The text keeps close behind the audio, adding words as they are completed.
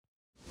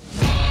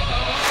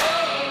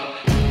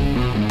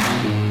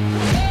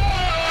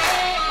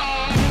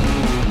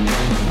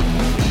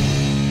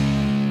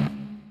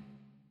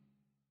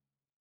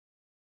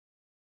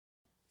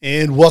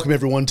And welcome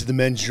everyone to the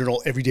Men's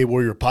Journal Everyday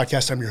Warrior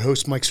podcast. I'm your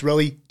host, Mike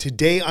Sorelli.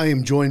 Today I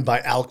am joined by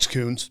Alex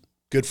Kunz,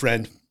 good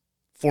friend,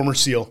 former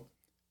SEAL,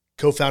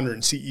 co-founder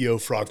and CEO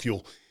of Frog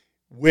Fuel,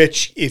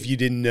 which, if you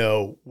didn't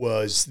know,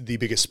 was the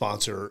biggest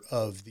sponsor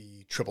of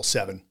the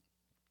 777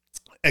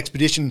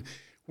 expedition,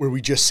 where we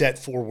just set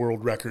 4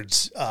 world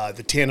records,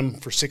 the tandem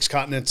for 6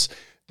 continents,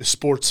 the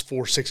sports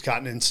for 6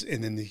 continents,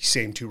 and then the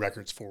same 2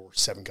 records for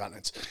 7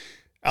 continents.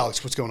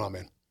 Alex, what's going on,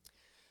 man?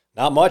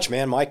 Not much,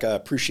 man. Mike, I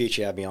appreciate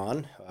you having me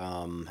on.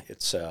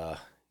 It's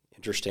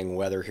interesting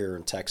weather here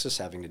in Texas,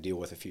 having to deal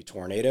with a few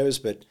tornadoes,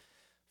 but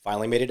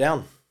finally made it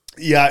down.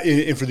 Yeah,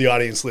 and for the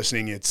audience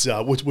listening, it's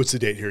what's the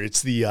date here?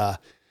 It's the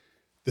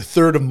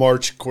 3rd of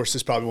March. Of course,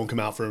 this probably won't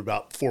come out for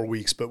about 4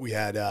 weeks, but we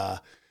had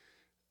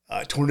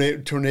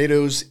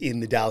tornadoes in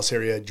the Dallas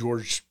area.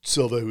 George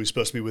Silva, who was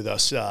supposed to be with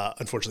us,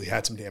 unfortunately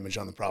had some damage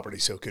on the property,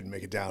 so couldn't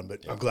make it down.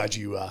 But I'm glad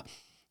you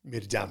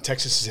made it down.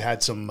 Texas has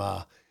had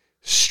some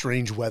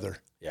strange weather.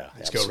 Yeah,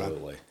 Let's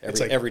absolutely. Go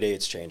around. Every day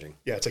it's changing.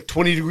 Yeah, it's like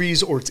 20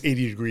 degrees or it's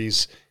 80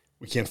 degrees.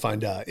 We can't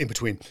find in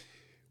between.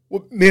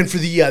 Well, man, for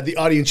the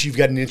audience, you've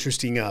got an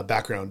interesting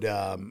background.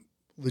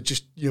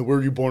 Just where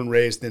were you born and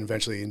raised, then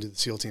eventually into the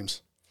SEAL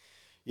teams?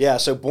 Yeah,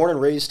 so born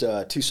and raised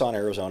Tucson,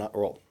 Arizona.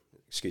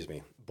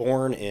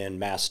 Born in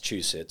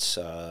Massachusetts.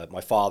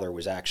 My father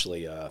was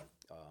actually a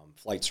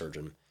flight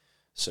surgeon,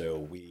 so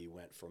we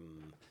went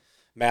from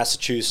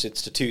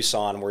Massachusetts to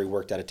Tucson, where he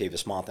worked out at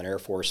Davis-Monthan Air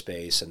Force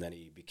Base, and then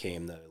he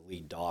became the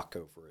lead doc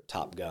over at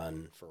Top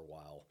Gun for a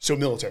while. So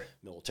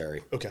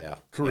military. Okay. Yeah.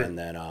 Career. And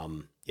then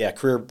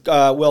career.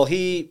 Well,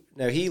 he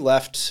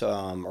left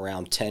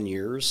around 10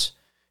 years,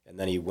 and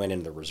then he went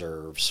into the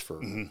reserves for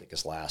I think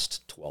his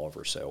last 12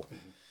 or so.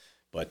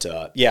 But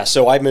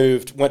so I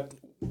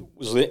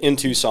was in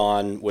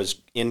Tucson,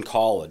 was in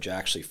college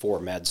actually for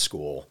med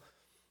school,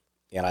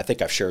 and I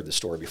think I've shared this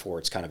story before.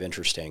 It's kind of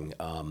interesting.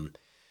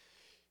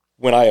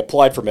 When I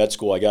applied for med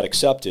school, I got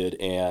accepted,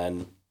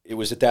 and it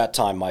was at that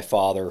time my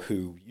father,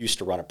 who used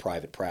to run a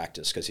private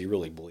practice because he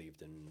really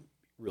believed in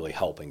really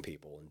helping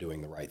people and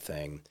doing the right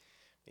thing.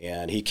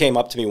 And he came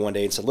up to me one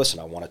day and said, "Listen,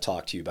 I want to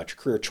talk to you about your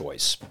career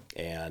choice."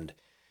 And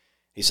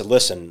he said,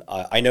 "Listen,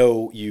 I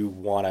know you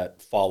want to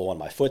follow on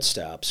my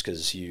footsteps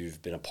because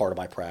you've been a part of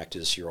my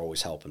practice. You're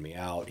always helping me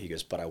out." He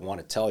goes, "But I want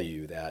to tell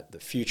you that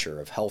the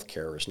future of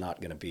healthcare is not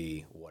going to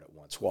be what it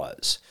once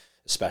was,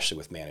 especially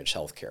with managed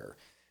healthcare."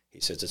 He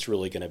says it's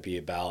really going to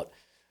be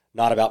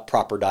not about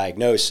proper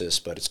diagnosis,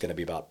 but it's going to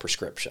be about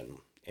prescription.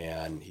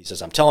 And he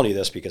says, "I'm telling you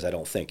this because I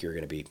don't think you're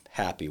going to be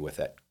happy with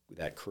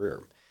that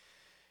career."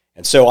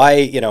 And so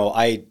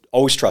I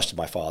always trusted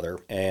my father,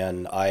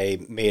 and I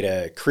made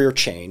a career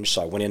change.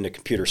 So I went into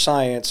computer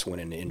science,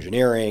 went into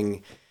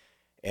engineering,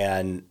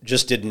 and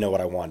just didn't know what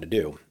I wanted to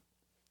do.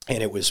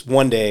 And it was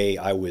one day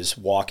I was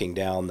walking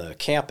down the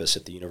campus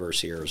at the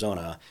University of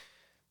Arizona,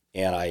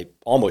 and I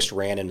almost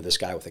ran into this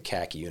guy with a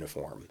khaki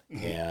uniform.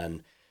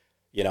 And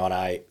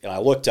I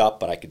looked up,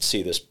 but I could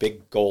see this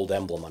big gold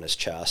emblem on his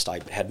chest. I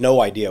had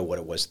no idea what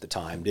it was at the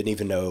time, didn't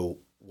even know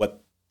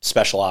what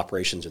special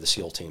operations or the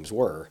SEAL teams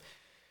were.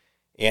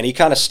 And he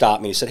kind of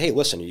stopped me. He said, "Hey,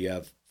 listen, you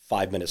have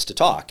 5 minutes to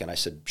talk." And I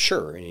said,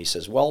 "Sure." And he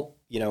says, "Well,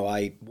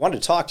 I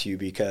wanted to talk to you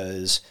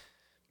because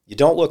you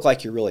don't look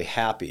like you're really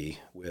happy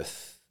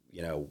with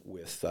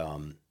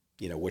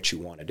what you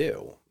want to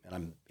do."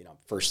 And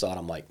first thought,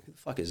 I'm like, "Who the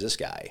fuck is this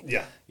guy?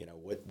 Yeah.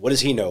 What does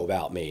he know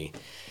about me?"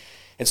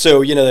 And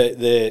so,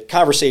 the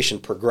conversation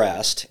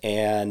progressed,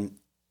 and,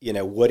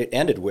 what it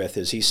ended with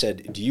is he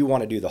said, "Do you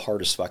want to do the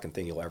hardest fucking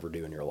thing you'll ever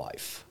do in your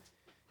life?"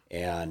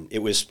 And it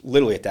was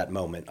literally at that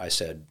moment I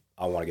said,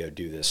 "I want to go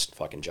do this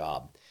fucking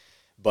job."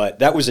 But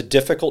that was a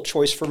difficult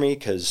choice for me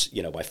because,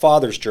 my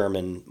father's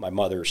German, my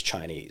mother's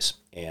Chinese,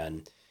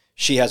 and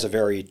she has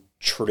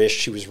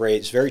she was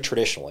raised very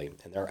traditionally,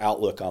 and their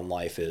outlook on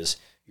life is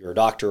you're a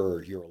doctor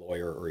or you're a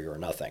lawyer or you're a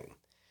nothing.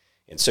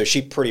 And so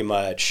she pretty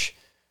much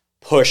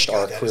pushed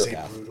our career path. That is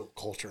a brutal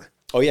culture.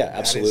 Oh, yeah,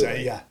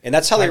 absolutely. Yeah. And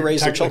that's how they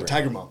raise their children.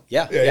 Like Tiger Mom.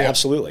 Yeah,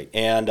 absolutely.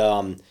 And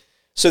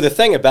so the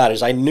thing about it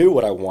is I knew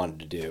what I wanted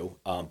to do,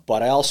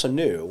 but I also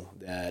knew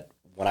that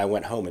when I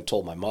went home and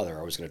told my mother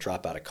I was going to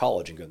drop out of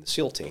college and go in the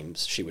SEAL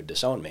teams, she would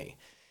disown me.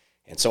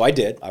 And so I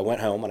did. I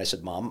went home and I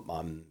said, "Mom,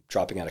 I'm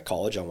dropping out of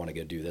college. I want to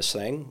go do this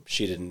thing."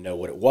 She didn't know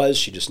what it was.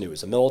 She just knew it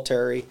was the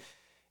military.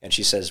 And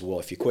she says, "Well,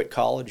 if you quit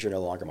college, you're no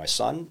longer my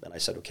son." And I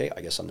said, "Okay,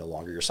 I guess I'm no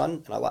longer your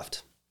son." And I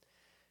left.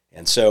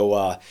 And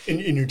so...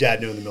 and your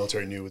dad, knowing the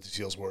military, knew what the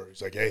SEALs were.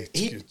 He's like, "Hey,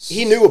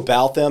 he knew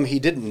about them. He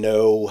didn't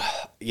know,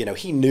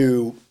 he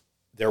knew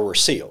there were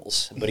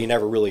SEALs, but he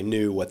never really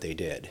knew what they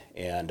did.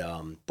 And,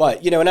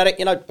 but,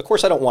 of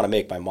course I don't want to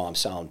make my mom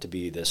sound to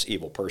be this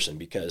evil person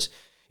because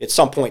at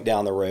some point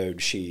down the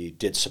road, she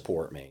did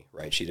support me,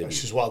 right? She didn't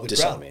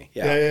disown me.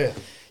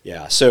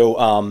 Yeah.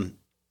 So,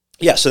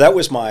 so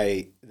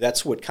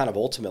that's what kind of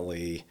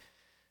ultimately,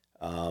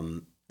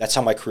 that's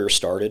how my career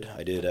started.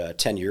 I did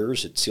 10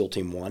 years at SEAL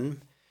Team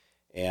 1,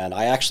 and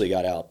I actually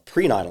got out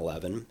pre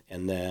 9/11,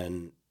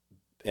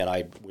 and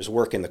I was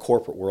working in the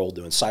corporate world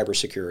doing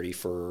cybersecurity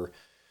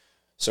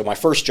so my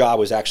first job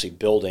was actually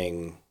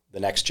building the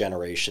next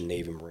generation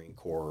Navy Marine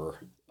Corps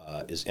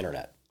is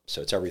internet.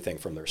 So it's everything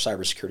from their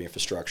cybersecurity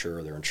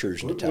infrastructure, their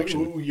intrusion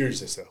detection. What year is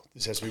this, though?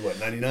 This has to be what,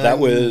 99? That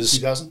was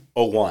 2000?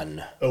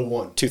 01.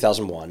 01.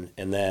 2001.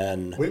 And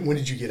then... When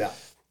did you get out?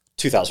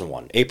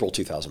 2001. April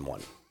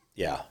 2001.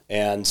 Yeah.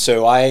 And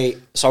so I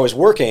was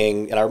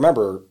working, and I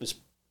remember it was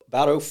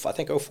about, I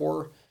think,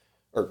 04.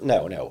 Or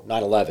no,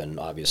 9/11,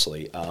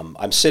 obviously.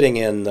 I'm sitting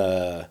in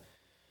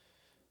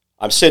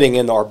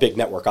our big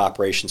network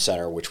operations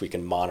center, which we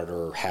can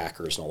monitor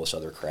hackers and all this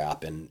other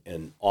crap.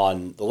 And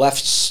on the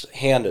left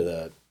hand of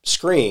the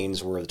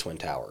screens were the Twin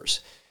Towers.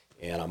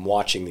 And I'm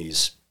watching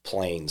these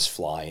planes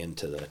fly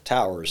into the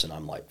towers, and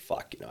I'm like,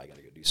 fuck, I got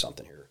to go do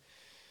something here.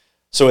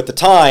 So at the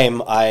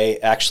time, I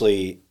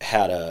actually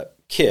had a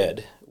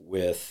kid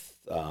with,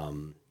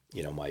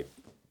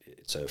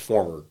 it's a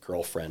former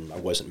girlfriend. I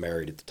wasn't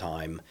married at the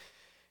time.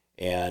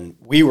 And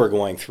we were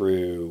going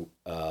through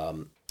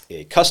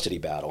a custody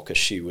battle because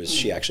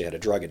she actually had a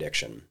drug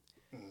addiction.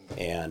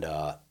 And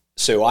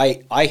so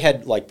I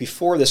had, like,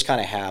 before this kind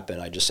of happened,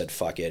 I just said,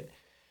 fuck it.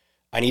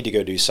 I need to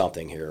go do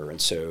something here. And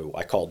so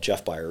I called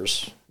Jeff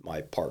Byers,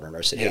 my partner, and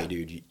I said, hey,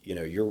 dude,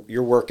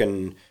 you're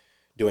working,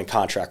 doing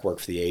contract work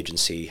for the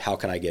agency. How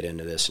can I get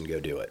into this and go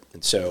do it?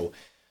 And so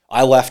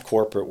I left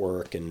corporate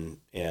work and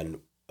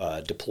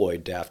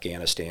deployed to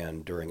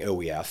Afghanistan during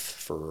OEF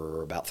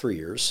for about 3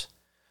 years.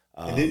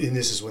 And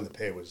this is when the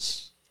pay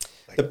was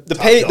like the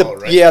pay, dollar,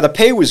 right? Yeah, the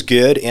pay was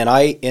good. And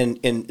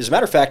as a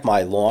matter of fact,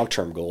 my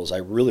long-term goals, I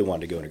really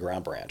wanted to go into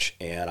ground branch.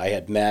 And I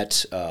had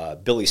met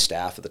Billy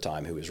Staff at the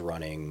time, who was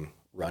running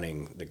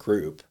the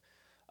group.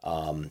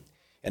 And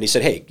he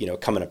said, hey,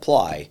 come and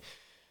apply.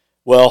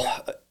 Well,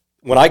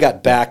 when I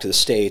got back to the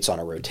States on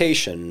a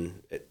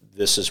rotation,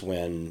 this is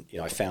when,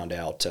 I found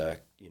out,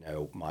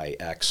 my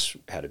ex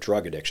had a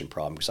drug addiction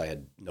problem because I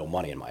had no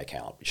money in my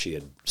account. She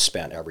had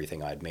spent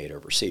everything I'd made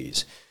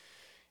overseas.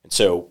 And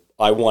so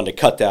I wanted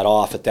to cut that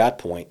off at that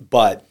point.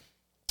 But,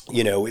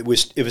 it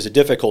was a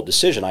difficult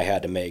decision I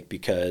had to make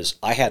because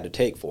I had to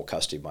take full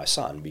custody of my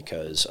son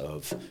because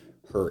of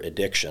her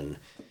addiction.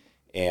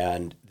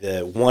 And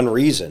the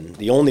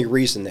only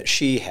reason that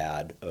she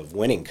had of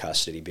winning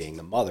custody, being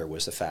the mother,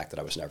 was the fact that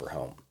I was never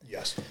home.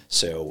 Yes.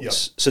 So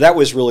that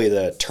was really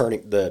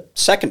the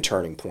second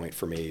turning point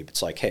for me.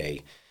 It's like,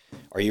 hey,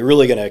 are you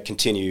really going to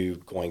continue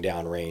going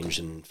downrange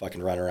and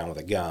fucking run around with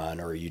a gun,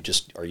 or are you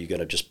going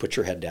to just put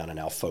your head down and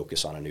now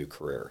focus on a new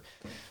career?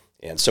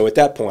 And so at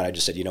that point, I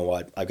just said, you know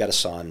what, I've got a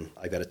son,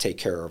 I've got to take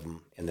care of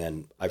him, and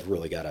then I've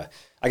really got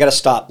to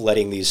stop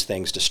letting these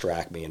things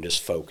distract me and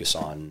just focus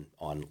on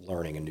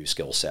learning a new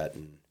skill set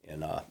and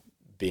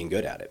being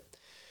good at it.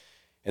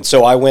 And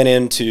so I went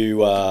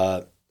into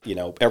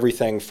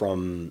everything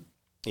from,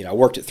 I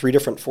worked at 3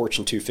 different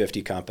Fortune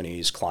 250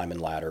 companies, climbing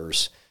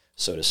ladders,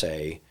 so to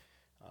say.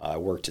 I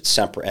worked at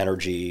Sempra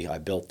Energy. I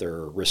built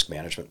their risk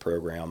management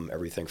program,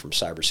 everything from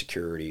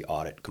cybersecurity,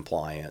 audit,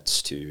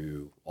 compliance,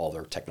 to all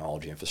their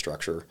technology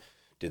infrastructure.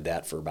 Did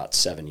that for about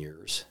 7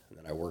 years. And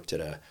then I worked at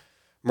a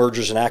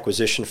mergers and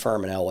acquisition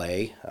firm in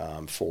LA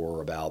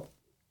for about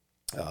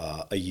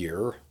a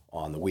year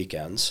on the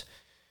weekends.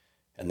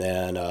 And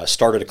then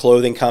started a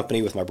clothing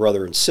company with my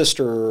brother and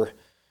sister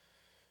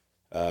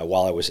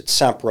while I was at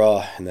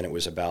Sempra. And then it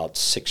was about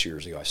 6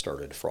 years ago I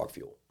started Frog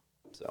Fuel.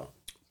 So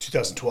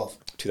 2012.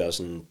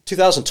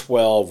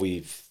 2012,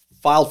 we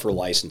filed for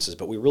licenses,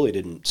 but we really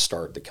didn't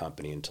start the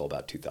company until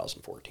about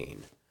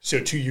 2014. So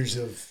 2 years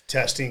of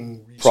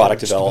testing, research,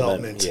 product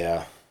development.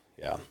 Yeah.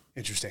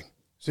 Interesting.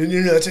 So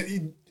it's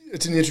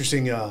an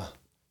interesting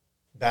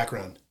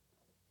background.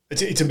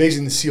 It's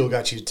amazing the SEAL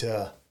got you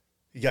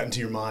into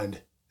your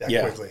mind that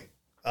quickly.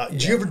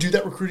 Did you ever do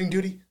that recruiting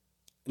duty?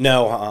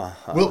 No.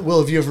 Will,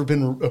 have you ever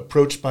been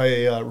approached by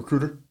a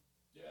recruiter?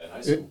 Yeah, in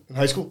high school. In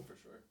high school? For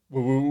sure.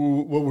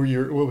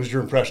 What was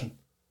your impression?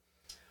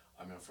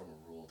 I'm from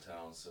a rural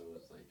town, so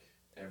it's like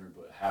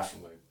half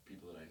of my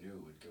people that I knew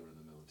would go to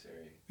the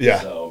military. Yeah.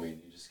 So you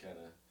just kind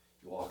of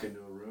walk into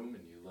a room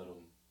and you let them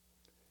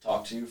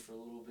talk to you for a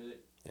little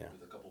bit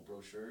with a couple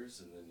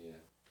brochures, and then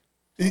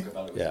you talk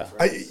about it with your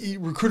friends.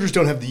 Recruiters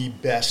don't have the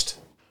best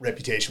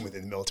reputation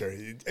within the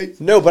military.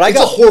 But I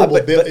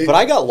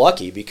got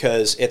lucky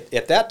because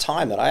at that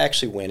time that I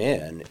actually went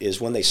in is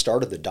when they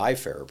started the dive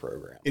farer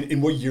program.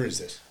 In what year is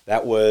this?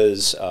 That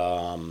was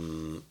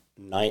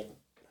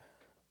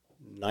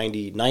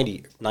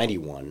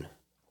 91.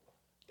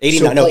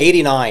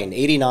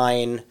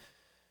 89.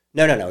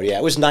 No. Yeah,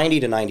 it was 90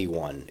 to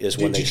 91 is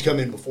when Did you come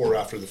in before or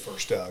after the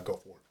first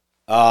Gulf War?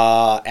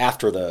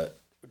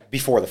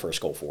 Before the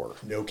first Gulf War.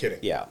 No kidding.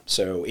 Yeah,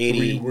 so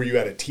 80. Were you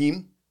at a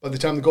team by the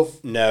time the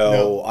Gulf?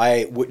 No.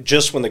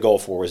 Just when the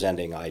Gulf War was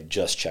ending, I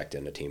just checked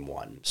into Team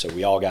 1. So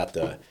we all got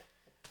the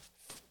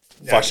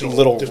National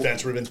little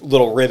defense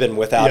ribbon,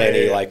 without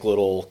any like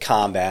little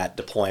combat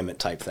deployment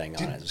type thing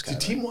on it.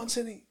 Did Team 1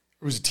 send any?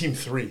 Or was it Team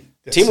 3?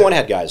 Team 1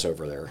 had guys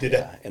over there. Did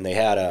they? And they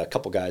had a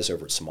couple guys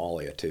over at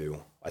Somalia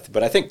too.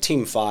 But I think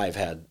Team 5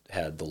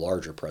 had the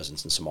larger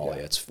presence in Somalia.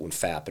 Yeah. It's when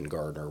FAP and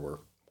Gardner were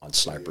on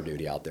sniper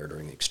duty out there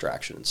during the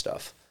extraction and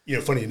stuff.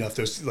 Funny enough,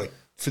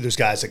 for those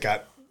guys that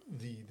got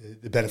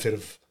the benefit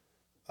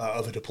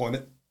of a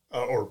deployment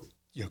or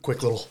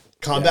quick little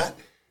combat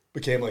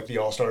became like the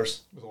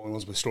all-stars with the only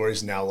ones with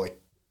stories. And now like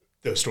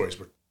those stories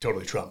were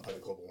totally trumped by the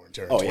global war on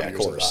terror. Oh yeah, of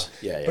course.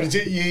 But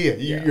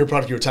you're a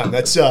product of your time.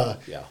 That's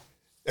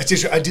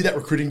interesting. I did that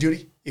recruiting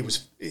duty. It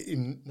was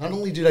not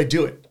only did I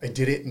do it, I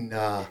did it in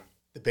the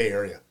Bay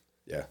Area.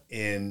 Yeah.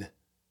 In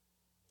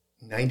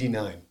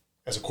 '99,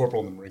 as a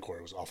corporal in the Marine Corps,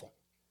 it was awful.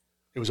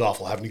 It was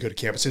awful having to go to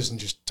campuses and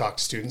just talk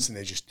to students, and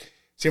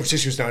San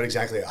Francisco is not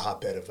exactly a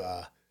hotbed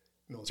of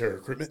military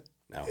recruitment.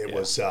 No, it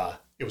was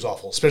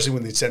awful, especially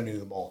when they'd send me to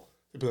the mall.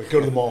 They'd be like, "Go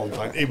to the mall and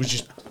find." It was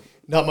just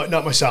not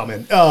my style,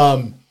 man.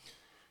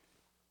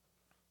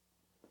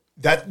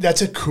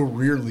 That's a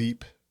career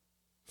leap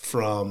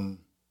from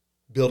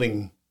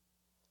building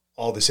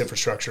all this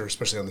infrastructure,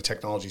 especially on the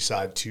technology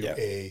side, to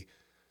a,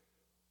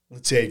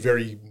 let's say,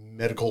 very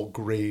medical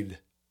grade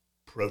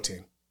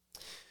protein.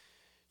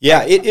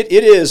 Yeah, it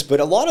is, but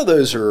a lot of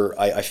those are,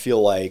 I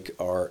feel like,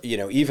 are,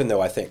 even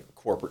though I think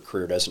corporate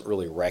career doesn't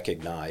really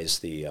recognize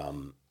the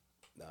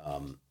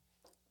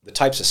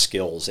types of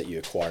skills that you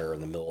acquire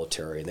in the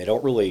military, and they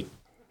don't really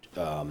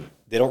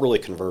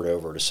convert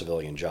over to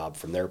civilian job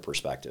from their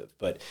perspective,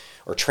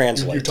 or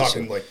translate. You're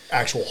talking like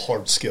actual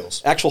hard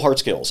skills. Actual hard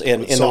skills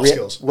and soft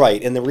skills.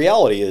 Right. And the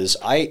reality is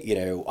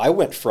I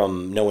went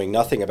from knowing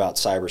nothing about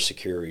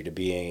cybersecurity to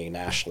being a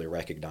nationally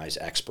recognized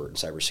expert in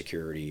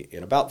cybersecurity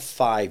in about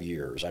 5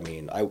 years. I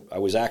mean, I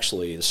was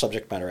actually the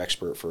subject matter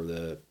expert for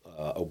the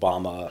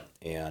Obama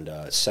and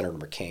Senator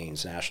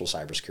McCain's national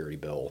cybersecurity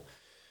bill.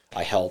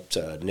 I helped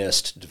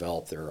NIST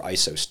develop their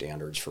ISO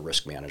standards for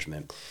risk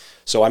management.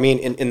 So, I mean,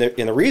 and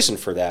the reason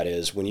for that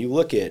is when you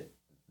look at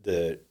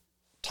the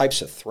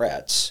types of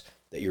threats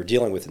that you're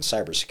dealing with in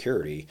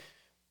cybersecurity,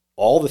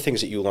 all the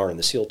things that you learn in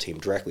the SEAL team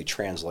directly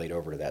translate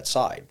over to that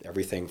side.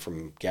 Everything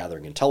from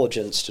gathering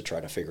intelligence to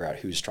try to figure out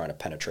who's trying to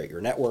penetrate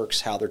your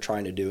networks, how they're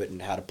trying to do it,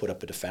 and how to put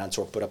up a defense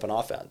or put up an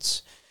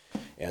offense.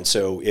 And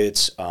so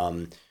it's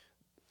a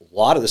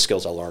lot of the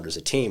skills I learned as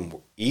a team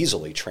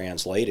easily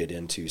translated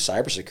into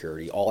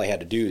cybersecurity. All I had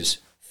to do is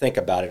think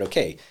about it.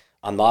 Okay,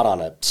 I'm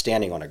not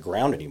standing on a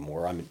ground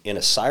anymore. I'm in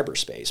a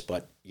cyberspace,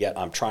 but yet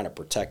I'm trying to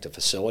protect a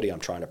facility. I'm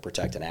trying to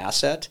protect an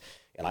asset,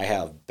 and I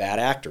have bad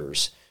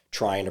actors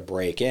trying to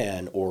break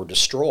in or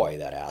destroy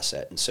that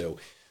asset. And so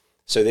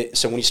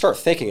when you start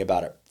thinking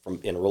about it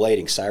in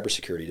relating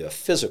cybersecurity to a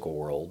physical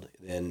world,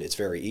 then it's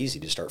very easy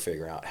to start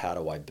figuring out, how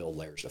do I build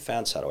layers of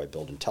defense? How do I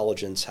build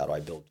intelligence? How do I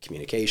build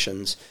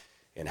communications?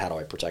 And how do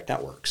I protect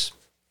networks?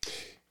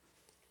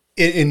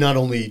 And not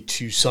only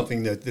to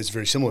something that's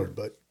very similar,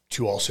 but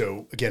to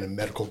also, again, a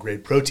medical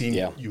grade protein.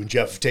 Yeah. You and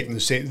Jeff have taken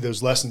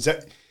those lessons.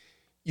 That,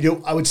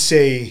 I would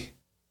say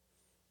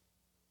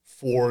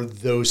for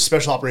those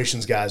special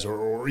operations guys,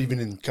 or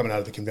even in coming out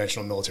of the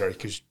conventional military,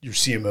 because your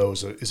CMO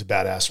is a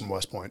badass from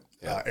West Point,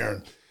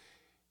 Aaron.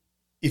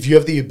 If you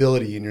have the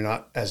ability and you're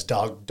not as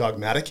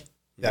dogmatic,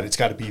 that it's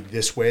got to be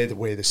this way, the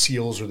way the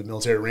SEALs or the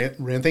military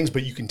ran things,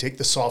 but you can take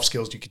the soft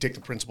skills, you can take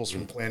the principles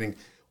from planning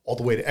all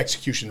the way to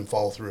execution and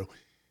follow through,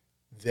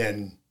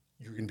 then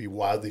you're going to be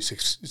wildly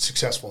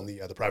successful in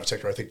the private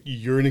sector. I think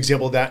you're an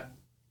example of that.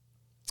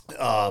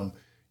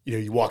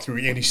 You walk through,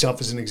 Andy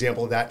Stumpf is an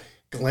example of that.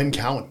 Glenn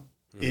Cowan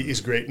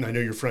is great, and I know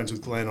you're friends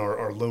with Glenn,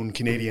 our lone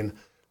Canadian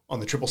on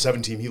the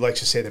 777 team. He likes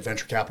to say that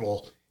venture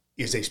capital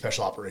is a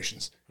special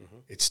operations. Mm-hmm.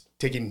 It's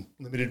taking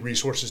limited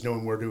resources,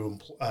 knowing where to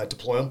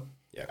deploy them.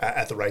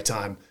 At the right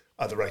time,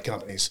 the right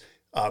companies,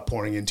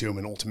 pouring into them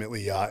and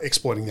ultimately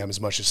exploiting them as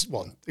much as,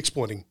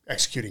 exploiting,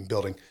 executing,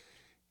 building.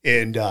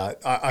 And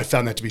I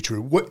found that to be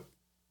true.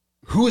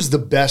 Who is the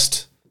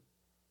best,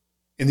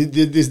 and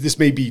this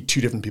may be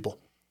two different people,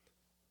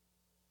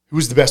 who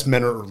is the best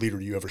mentor or leader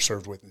you ever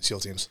served with in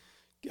SEAL teams?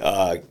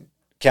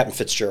 Captain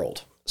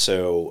Fitzgerald.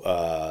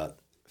 So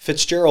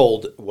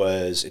Fitzgerald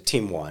was at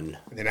Team 1.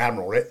 And then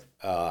Admiral, right?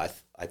 I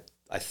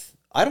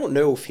don't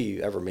know if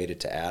he ever made it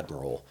to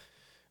Admiral.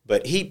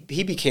 But he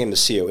became the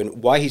CO,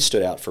 and why he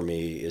stood out for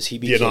me is he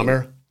became... Vietnam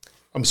era,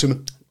 I'm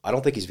assuming? I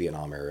don't think he's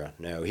Vietnam era.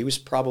 No, he was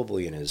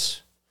probably in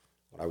his,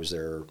 when I was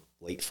there,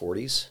 late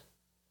 40s.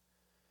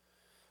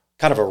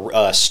 Kind of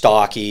a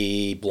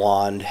stocky,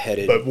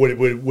 blonde-headed... But would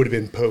have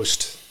been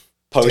post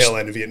tail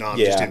end of Vietnam,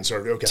 just didn't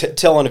serve. Okay.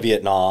 Tail end of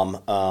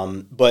Vietnam.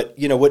 But,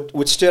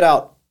 what stood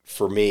out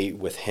for me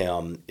with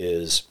him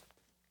is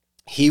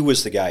he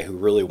was the guy who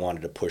really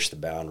wanted to push the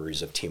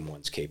boundaries of Team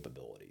 1's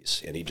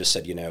capabilities. And he just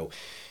said,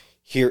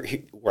 Here,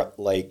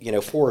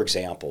 for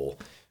example,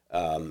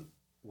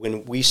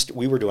 when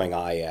we were doing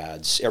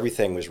IADs,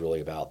 everything was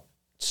really about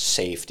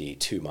safety,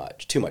 too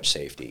much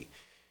safety.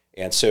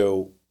 And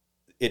so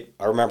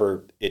I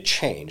remember it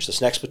changed. This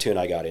next platoon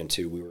I got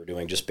into, we were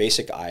doing just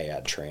basic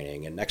IAD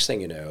training. And next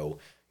thing you know,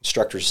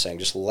 instructors are saying,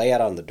 just lay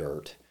out on the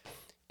dirt.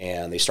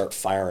 And they start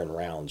firing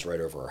rounds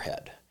right over our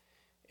head.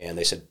 And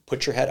they said,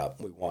 put your head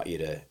up. We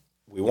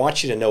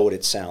want you to know what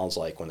it sounds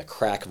like when the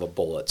crack of a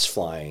bullet's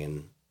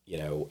flying,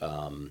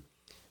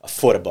 a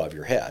foot above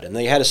your head. And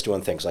they had us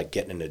doing things like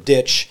getting in a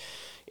ditch,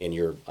 and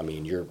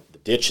the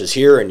ditch is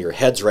here and your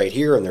head's right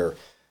here, and they're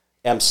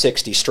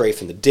M60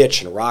 strafing the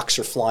ditch and rocks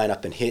are flying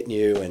up and hitting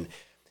you. And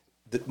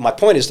my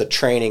point is the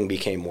training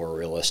became more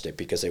realistic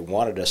because they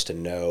wanted us to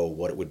know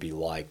what it would be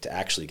like to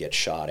actually get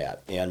shot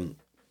at. And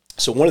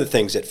so one of the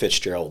things that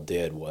Fitzgerald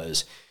did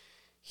was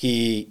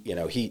he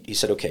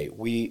said, okay,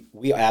 we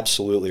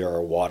absolutely are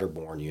a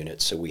waterborne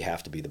unit, so we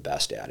have to be the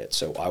best at it.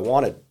 So I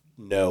want to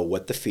know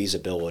what the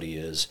feasibility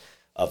is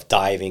of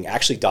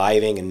actually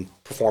diving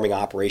and performing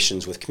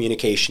operations with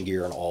communication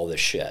gear and all this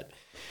shit.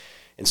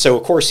 And so,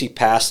 of course, he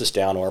passed this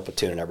down to our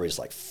platoon, and everybody's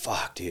like,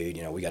 fuck, dude,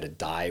 we got to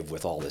dive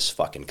with all this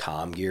fucking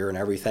comm gear and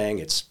everything.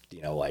 It's,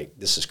 like,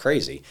 this is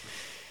crazy.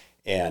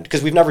 And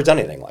because we've never done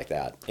anything like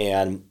that.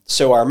 And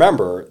so I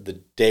remember the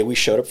day we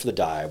showed up for the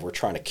dive, we're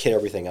trying to kit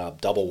everything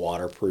up, double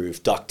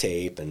waterproof, duct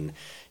tape, and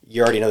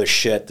you already know the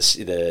shit,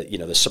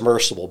 the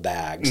submersible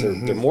bags.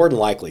 They're more than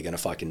likely going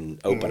to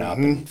fucking open up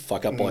and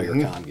fuck up all your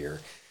comm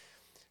gear.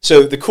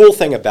 So the cool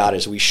thing about it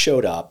is we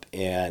showed up,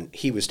 and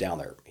he was down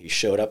there. He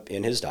showed up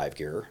in his dive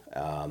gear.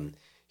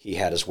 He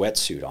had his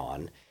wetsuit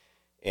on,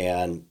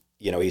 and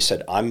he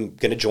said, I'm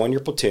going to join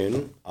your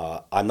platoon.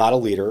 I'm not a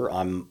leader.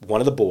 I'm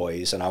one of the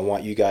boys, and I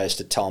want you guys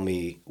to tell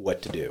me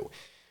what to do.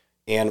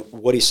 And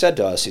what he said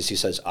to us is, he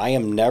says, I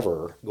am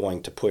never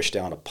going to push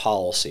down a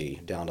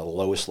policy down to the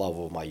lowest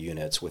level of my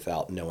units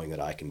without knowing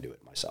that I can do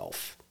it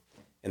myself.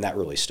 And that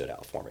really stood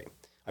out for me.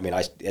 I mean,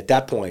 at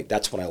that point,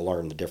 that's when I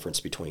learned the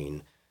difference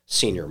between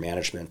senior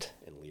management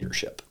and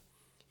leadership.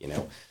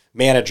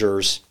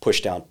 Managers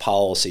push down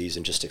policies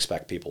and just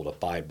expect people to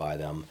abide by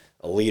them.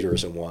 A leader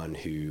is one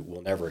who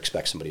will never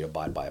expect somebody to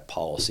abide by a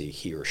policy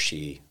he or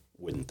she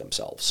wouldn't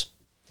themselves.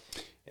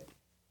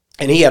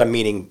 And he had a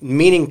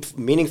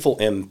meaningful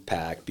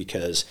impact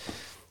because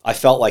I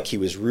felt like he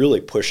was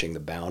really pushing the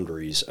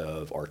boundaries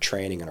of our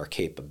training and our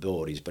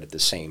capabilities, but at the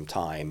same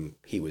time,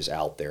 he was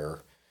out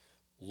there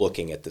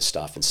looking at the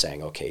stuff and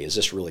saying, okay, is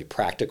this really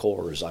practical,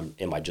 or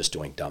am I just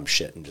doing dumb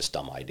shit and just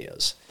dumb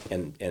ideas?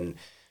 And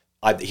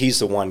he's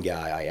the one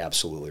guy I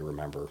absolutely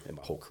remember in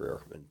my whole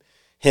career. And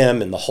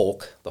him and the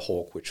Hulk,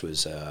 which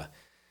was, I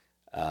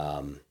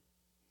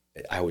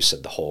always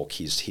said the Hulk.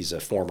 He's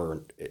a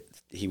former,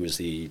 he was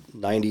the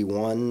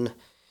 91,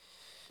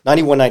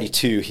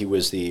 92, he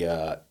was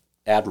the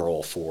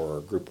admiral for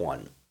Group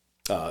 1,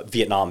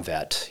 Vietnam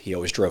vet. He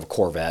always drove a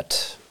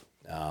Corvette.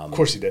 Of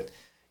course he did.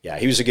 Yeah,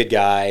 he was a good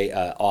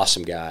guy,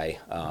 awesome guy.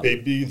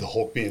 Baby, the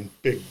Hulk being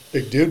big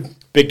dude.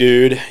 Big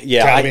dude.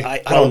 Yeah,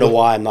 I don't know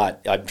why I'm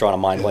drawing a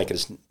mind blank at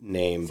his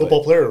name.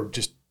 Football player or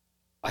just?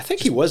 I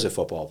think he was a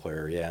football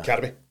player, yeah.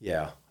 Academy?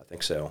 Yeah, I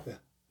think so.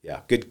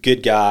 Yeah,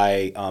 good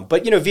guy.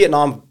 But,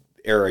 Vietnam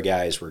era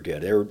guys were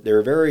good. They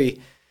were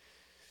very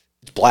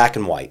black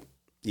and white.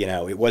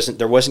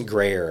 There wasn't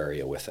gray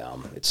area with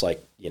them. It's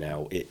like,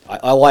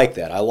 I like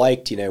that. I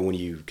liked, when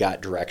you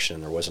got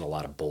direction, there wasn't a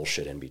lot of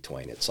bullshit in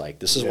between. It's like,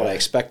 this is what I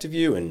expect of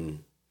you,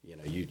 and,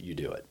 you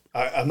do it.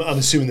 I'm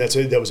assuming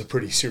that was a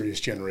pretty serious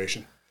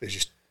generation. They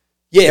just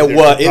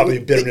probably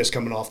bitterness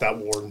coming off that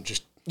war and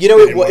just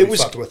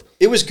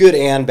it was good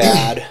and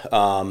bad.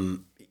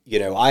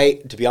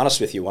 To be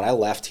honest with you, when I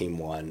left Team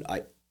 1,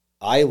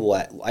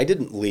 I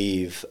didn't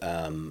leave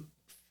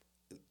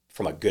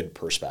from a good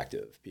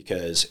perspective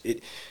because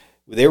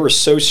they were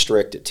so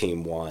strict at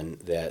Team 1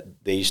 that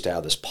they used to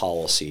have this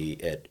policy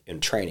in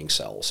training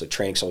cells. So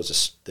training cells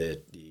is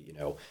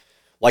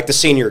like the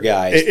senior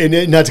guys.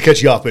 And not to cut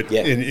you off, but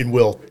in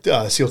Will,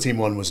 SEAL Team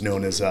 1 was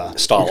known as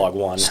Stalag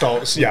 1.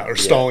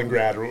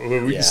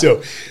 Stalingrad.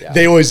 So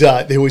they always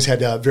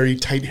had very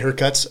tight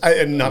haircuts.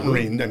 And not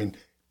Marine, I mean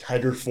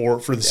tighter for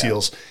the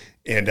SEALs,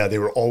 and they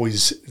were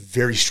always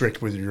very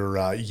strict with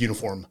your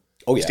uniform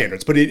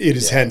standards. But it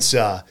is hence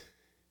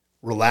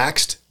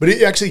relaxed. But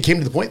it actually came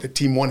to the point that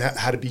Team 1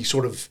 had to be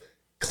sort of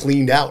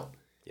cleaned out.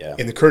 Yeah.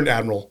 And the current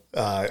admiral,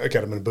 I'm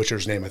going to butcher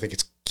his name. I think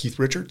it's Keith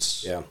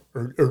Richards. Yeah.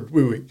 Or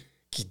wait.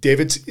 Keith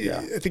Davids. Yeah.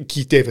 I think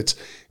Keith Davids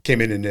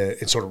came in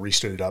and sort of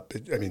restood it up.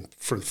 I mean,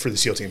 for the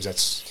SEAL teams,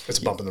 that's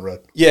a bump in the road.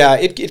 Yeah,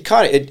 it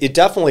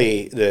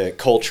definitely, the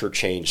culture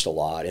changed a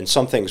lot, and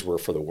some things were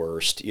for the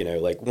worst.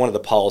 Like one of the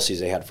policies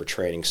they had for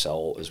training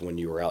cell is when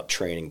you were out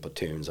training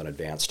platoons on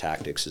advanced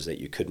tactics is that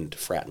you couldn't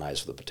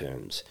fraternize with the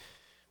platoons.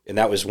 And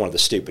that was one of the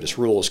stupidest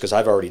rules because I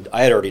had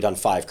already done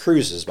 5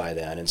 cruises by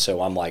then, and so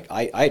I'm like,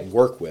 I'd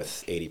work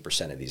with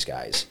 80% of these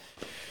guys.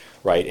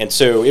 Right, and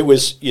so it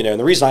was, and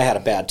the reason I had a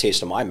bad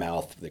taste in my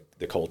mouth,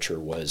 the culture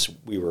was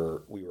we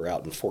were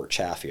out in Fort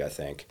Chaffee, I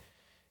think,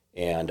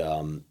 and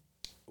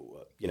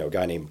a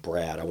guy named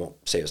Brad, I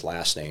won't say his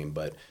last name,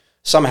 but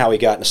somehow he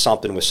got into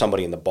something with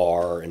somebody in the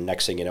bar, and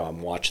next thing you know,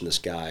 I'm watching this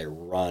guy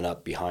run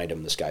up behind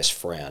him, this guy's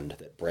friend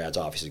that Brad's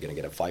obviously going to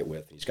get a fight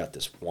with. He's got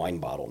this wine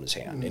bottle in his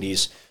hand, and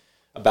he's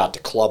about to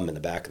club him in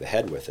the back of the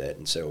head with it,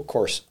 and so of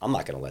course I'm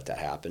not going to let that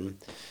happen.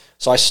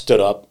 So I stood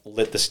up,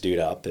 lit this dude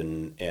up,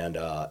 and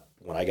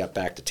when I got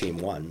back to Team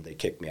 1, they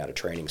kicked me out of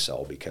training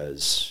cell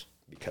because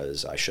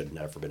I should have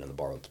never been in the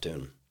bar with the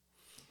platoon.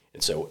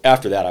 And so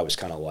after that, I was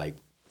kind of like,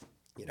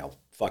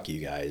 fuck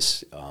you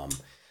guys.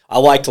 I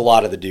liked a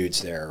lot of the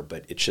dudes there,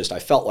 but it's just I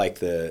felt like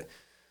the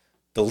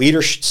the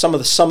leadership, some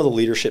of the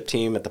leadership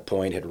team at the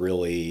point had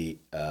really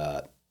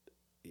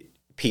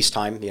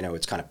peacetime. You know,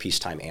 it's kind of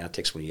peacetime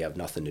antics when you have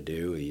nothing to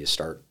do. You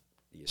start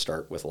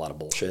with a lot of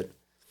bullshit.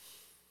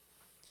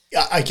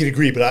 Yeah, I could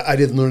agree, but I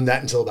didn't learn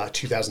that until about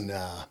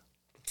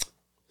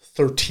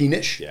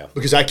 2013-ish. Yeah.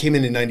 Because I came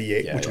in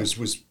 98, which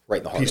was right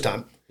in the heart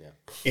peacetime. Yeah.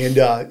 And,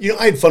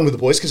 I had fun with the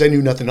boys because I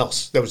knew nothing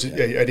else. That was I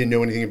didn't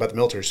know anything about the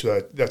military,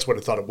 so that's what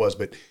I thought it was.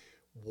 But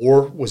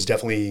war was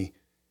definitely,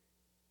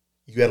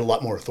 you had a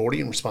lot more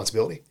authority and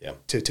responsibility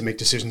to make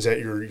decisions at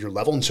your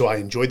level. And so I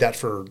enjoyed that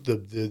for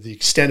the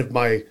extent of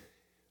my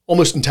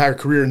almost entire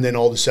career. And then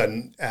all of a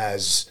sudden,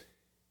 as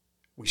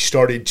we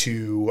started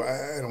to,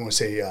 I don't want to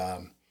say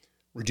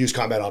reduce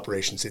combat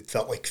operations, it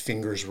felt like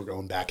fingers were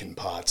going back in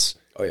pots.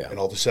 Oh, yeah. And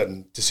all of a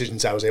sudden,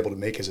 decisions I was able to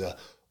make as a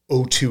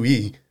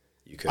O2E,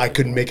 I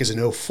couldn't make as an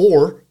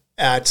O4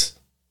 at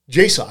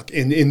JSOC.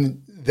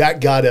 And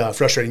that got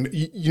frustrating.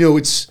 You know,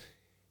 it's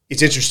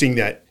interesting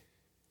that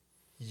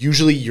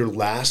usually your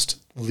last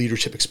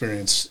leadership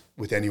experience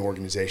with any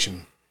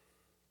organization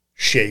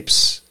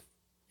shapes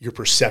your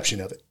perception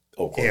of it.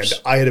 Oh, of course.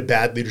 And I had a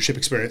bad leadership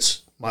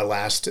experience. My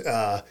last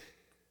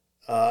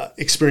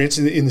experience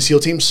in the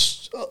SEAL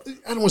teams, I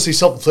don't want to say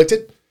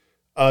self-inflicted.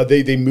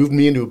 They moved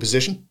me into a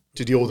position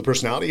to deal with a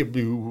personality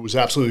who was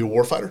absolutely a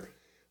warfighter,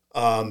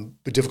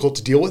 but difficult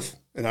to deal with,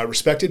 and I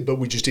respected, but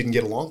we just didn't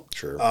get along.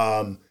 Sure.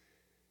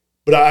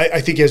 But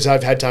I think as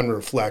I've had time to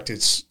reflect,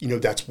 it's,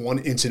 that's one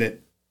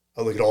incident.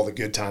 I look at all the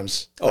good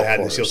times I had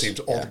in the SEAL teams,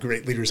 all the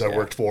great leaders I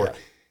worked for.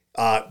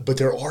 Yeah. But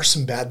there are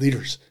some bad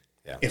leaders.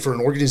 Yeah. And for an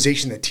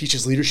organization that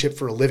teaches leadership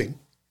for a living,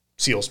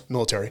 SEALs,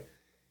 military,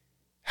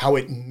 how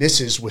it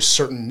misses with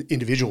certain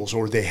individuals,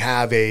 or they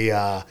have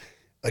a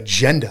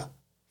agenda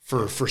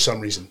for some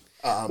reason.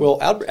 Well,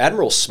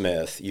 Admiral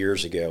Smith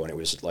years ago, and it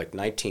was like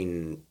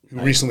 19... Who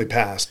recently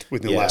passed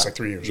within the last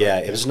 3 years. Yeah,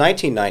 right? It was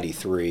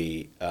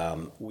 1993.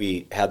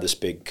 We had this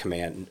big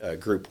command,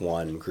 Group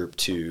 1, Group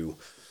 2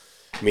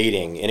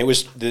 meeting, and it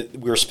was we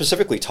were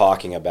specifically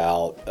talking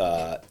about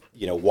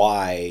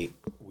why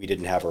we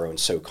didn't have our own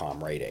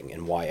SOCOM rating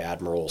and why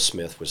Admiral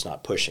Smith was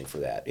not pushing for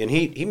that. And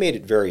he made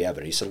it very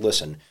evident. He said,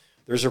 listen,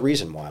 there's a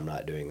reason why I'm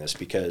not doing this,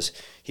 because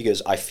he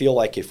goes, I feel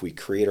like if we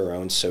create our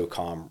own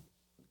SOCOM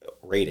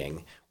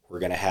rating, we're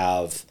going to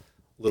have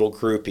little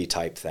groupie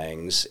type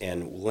things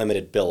and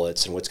limited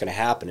billets, and what's going to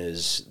happen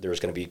is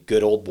there's going to be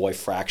good old boy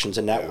fractions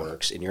and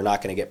networks, and you're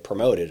not going to get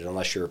promoted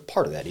unless you're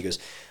part of that. He goes,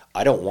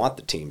 I don't want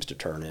the teams to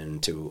turn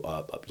into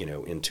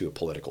into a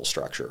political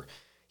structure.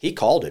 He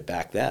called it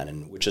back then,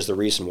 and which is the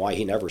reason why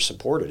he never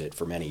supported it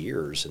for many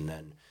years. And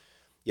then,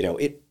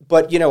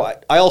 But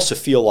I also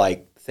feel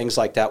like things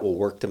like that will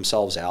work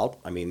themselves out.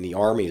 I mean, the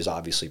Army has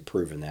obviously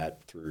proven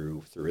that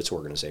through its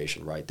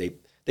organization, right?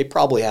 They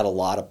probably had a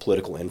lot of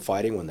political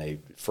infighting when they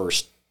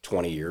first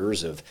 20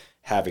 years of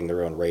having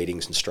their own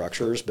ratings and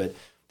structures, but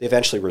they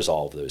eventually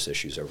resolved those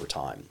issues over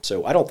time.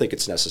 So I don't think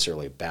it's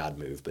necessarily a bad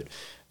move, but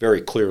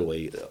very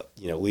clearly,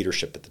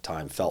 leadership at the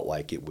time felt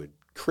like it would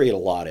create a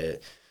lot of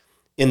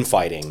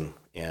infighting,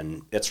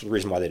 and that's the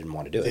reason why they didn't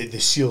want to do it. The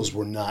SEALs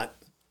were not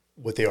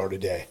what they are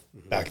today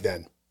back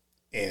then,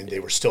 and they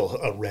were still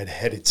a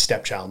red-headed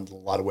stepchild in a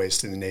lot of ways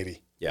to the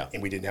Navy. Yeah.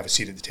 And we didn't have a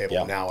seat at the table.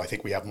 Yeah. Now I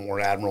think we have more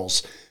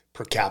admirals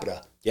per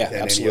capita than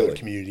absolutely. any other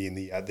community in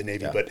the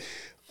Navy. Yeah. But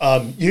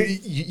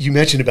you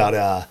mentioned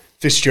about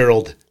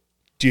Fitzgerald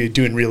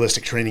doing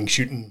realistic training,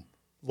 shooting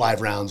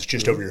live rounds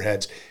just over your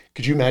heads.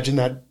 Could you imagine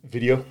that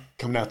video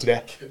coming out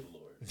today? Good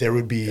Lord. There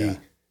would be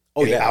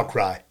an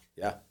outcry.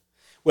 Yeah.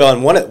 Well,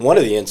 and one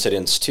of the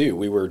incidents too,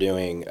 we were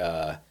doing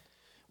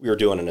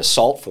an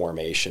assault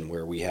formation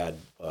where we had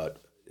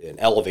an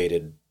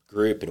elevated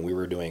group, and we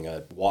were doing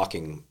a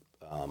walking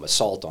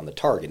assault on the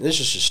target. And this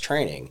is just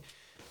training,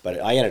 but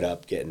I ended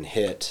up getting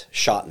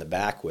shot in the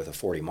back with a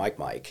 40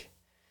 mic,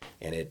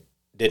 and it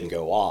didn't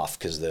go off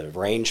because of the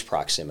range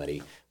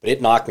proximity, but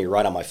it knocked me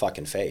right on my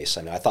fucking face.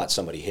 I mean, I thought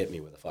somebody hit me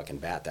with a fucking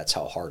bat. That's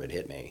how hard it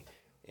hit me.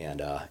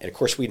 And of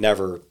course, we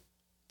never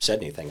said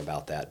anything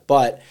about that.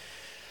 But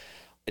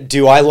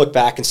do I look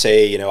back and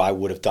say, I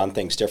would have done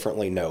things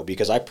differently? No,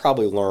 because I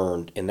probably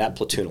learned in that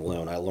platoon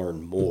alone, I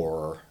learned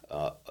more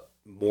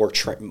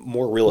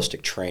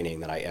realistic training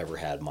than I ever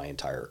had in my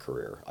entire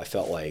career. I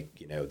felt like,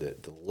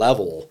 the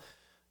level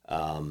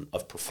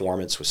of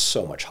performance was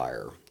so much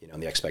higher,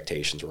 and the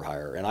expectations were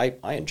higher, and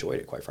I enjoyed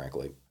it, quite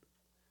frankly.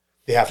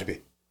 They have to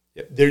be.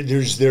 Yep.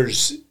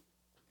 There's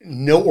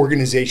no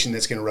organization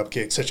that's going to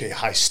replicate such a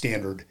high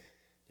standard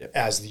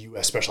as the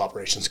U.S. Special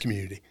Operations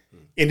community,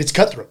 and it's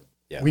cutthroat.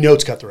 Yeah. We know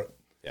it's cutthroat.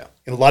 Yeah.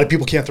 And a lot of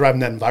people can't thrive in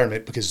that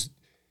environment because,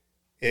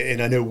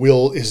 and I know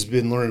Will has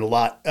been learning a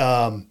lot,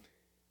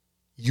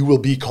 you will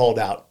be called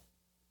out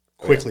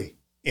quickly.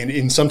 Yeah.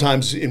 And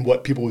sometimes in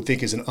what people would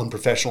think is an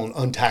unprofessional and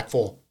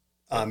untactful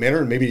manner,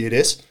 and maybe it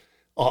is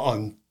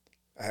on,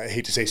 I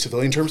hate to say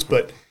civilian terms,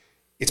 but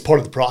it's part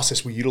of the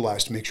process we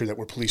utilize to make sure that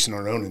we're policing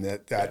our own, and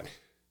that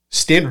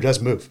standard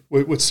does move.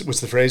 What's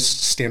the phrase?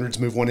 Standards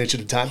move 1 inch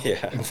at a time.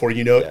 Yeah. And before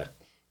you know it,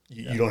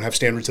 you don't have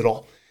standards at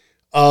all.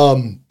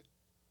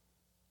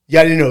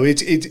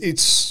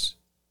 It's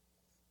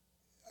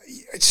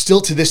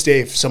still to this day,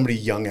 if somebody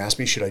young asks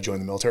me, should I join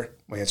the military?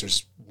 My answer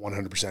is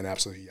 100%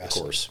 absolutely yes.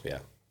 Of course, yeah.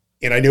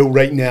 And I know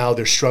right now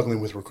they're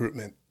struggling with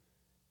recruitment,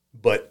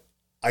 but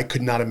I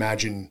could not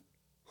imagine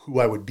who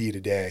I would be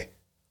today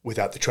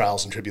without the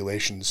trials and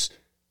tribulations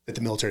that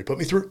the military put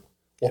me through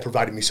while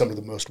providing me some of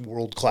the most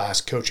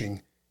world-class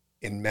coaching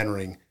and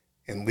mentoring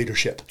and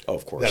leadership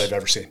that I've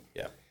ever seen.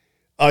 Yeah.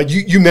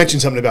 You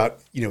mentioned something about,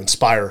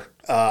 inspire.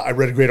 I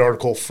read a great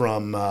article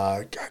from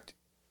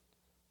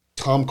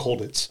Tom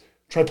Kolditz.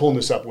 Try pulling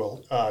this up,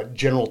 Will.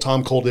 General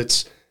Tom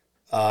Kolditz,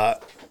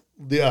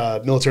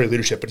 the military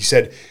leadership. But he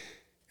said,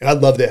 and I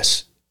love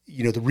this,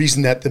 the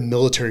reason that the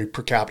military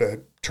per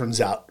capita turns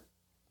out,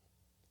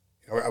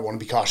 I want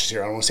to be cautious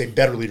here. I don't want to say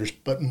better leaders,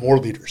 but more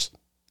leaders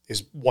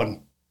is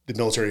one. The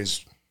military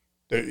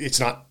it's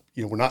not,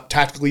 we're not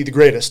tactically the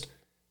greatest,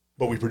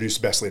 but we produce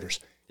the best leaders.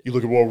 You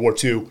look at World War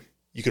II,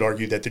 you could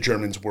argue that the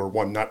Germans were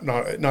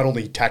not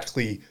only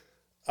tactically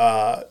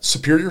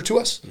superior to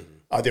us,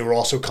 they were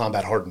also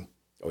combat hardened.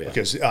 Oh yeah.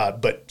 Because,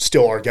 but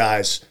still, our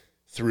guys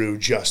through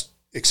just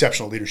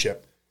exceptional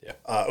leadership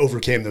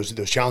overcame those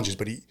challenges.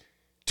 But he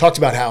talked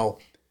about how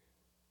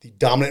the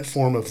dominant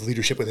form of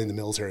leadership within the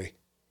military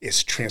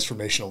is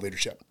transformational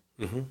leadership,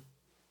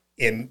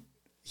 and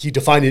he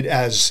defined it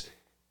as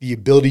the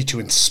ability to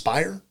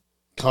inspire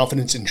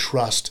confidence and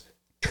trust,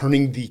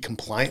 turning the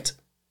compliant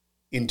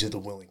into the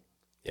willing.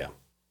 Yeah.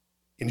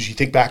 And as you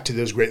think back to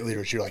those great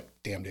leaders, you're like,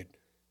 damn, dude,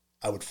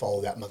 I would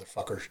follow that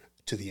motherfucker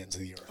to the ends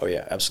of the earth. Oh,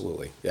 yeah,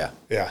 absolutely. Yeah.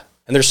 Yeah.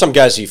 And there's some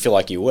guys that you feel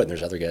like you would, and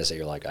there's other guys that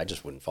you're like, I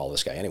just wouldn't follow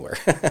this guy anywhere.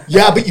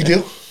 Yeah, but you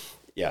do.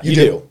 Yeah, you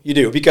do. You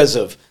do, because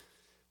of,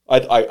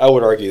 I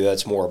would argue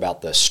that's more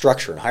about the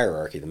structure and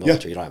hierarchy of the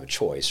military. You don't have a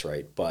choice,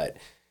 right? But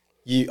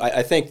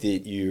I think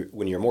that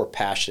when you're more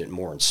passionate and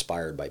more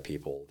inspired by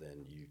people,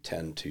 then you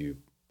tend to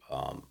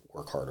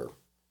work harder.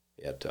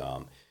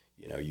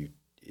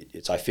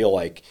 I feel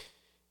like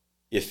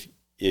if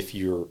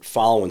you're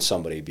following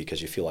somebody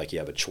because you feel like you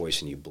have a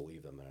choice and you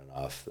believe them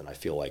enough, then I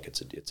feel like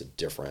it's a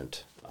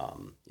different,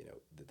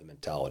 the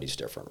mentality's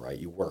different, right?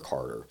 You work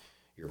harder.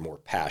 You're more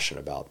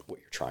passionate about what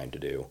you're trying to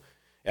do,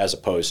 as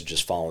opposed to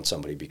just following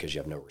somebody because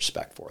you have no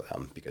respect for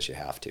them because you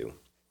have to.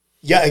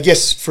 Yeah, I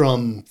guess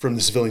from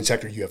the civilian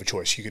sector, you have a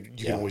choice. You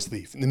can always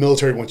leave. In the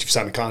military, once you've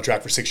signed a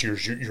contract for 6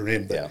 years, you're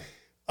in. But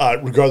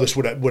regardless,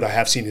 what I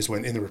have seen is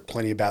and there were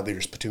plenty of bad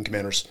leaders, platoon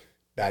commanders,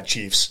 bad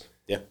chiefs,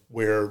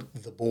 where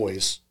the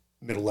boys,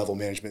 middle-level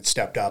management,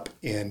 stepped up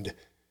and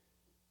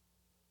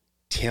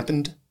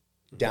dampened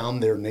down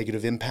their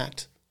negative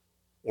impact,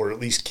 or at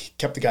least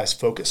kept the guys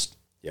focused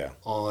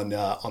on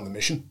the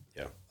mission.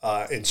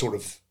 And sort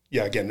of,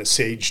 again,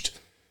 assuaged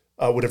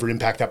whatever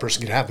impact that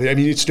person could have. But, I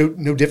mean, it's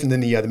no different than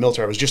the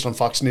military. I was just on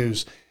Fox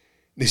News.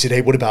 They said,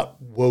 hey, what about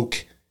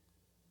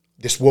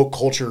this woke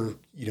culture,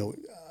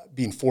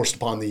 being forced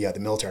upon the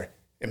military?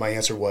 And my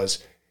answer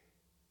was,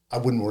 I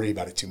wouldn't worry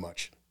about it too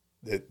much.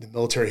 The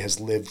military has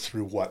lived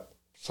through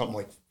something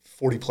like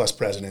 40-plus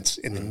presidents,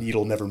 and the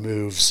needle never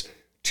moves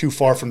too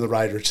far from the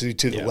right or to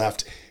the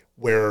left,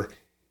 where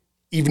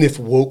even if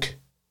woke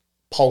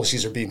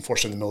policies are being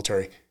forced on the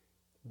military,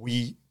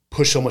 we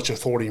push so much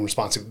authority and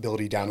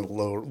responsibility down to the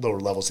lower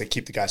levels. They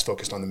keep the guys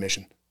focused on the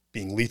mission,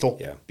 being lethal,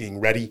 being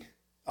ready,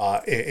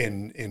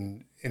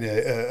 in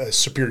a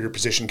superior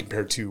position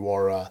compared to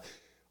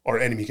our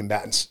enemy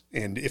combatants.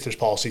 And if there's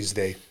policies,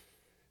 they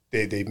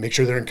make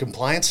sure they're in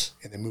compliance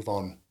and they move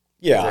on.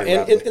 Yeah,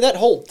 and that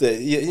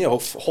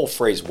whole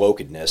phrase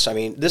wokedness, I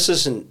mean, this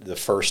isn't the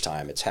first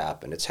time it's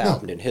happened. It's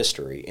happened in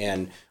history.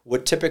 And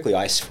what typically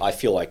I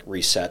feel like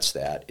resets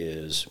that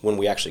is when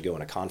we actually go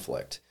into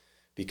conflict.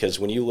 Because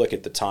when you look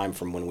at the time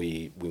from when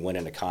we went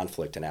into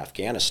conflict in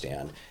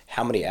Afghanistan,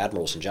 how many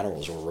admirals and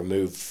generals were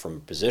removed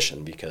from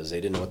position because they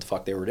didn't know what the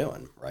fuck they were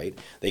doing, right?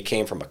 They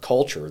came from a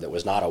culture that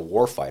was not a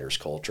warfighter's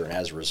culture, and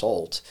as a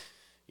result,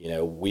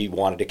 we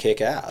wanted to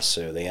kick ass.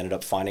 So they ended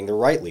up finding the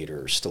right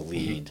leaders to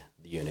lead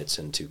the units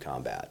into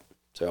combat.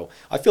 So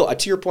I feel,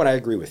 to your point, I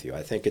agree with you.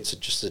 I think it's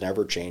just an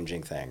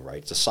ever-changing thing,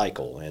 right? It's a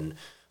cycle, and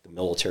the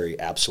military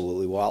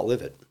absolutely will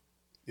outlive it.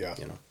 Yeah.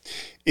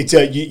 It's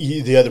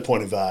the other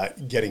point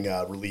of getting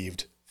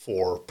relieved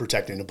for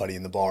protecting a buddy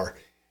in the bar.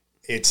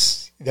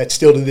 That's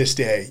still to this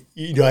day.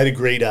 I had a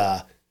great,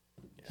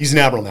 he's an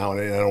admiral now,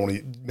 and I don't want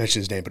to mention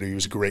his name, but he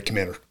was a great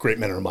commander, great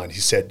mentor of mine. He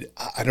said,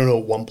 I don't know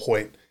at one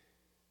point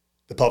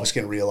the public's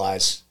going to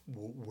realize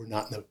we're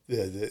not in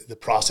the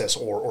process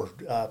or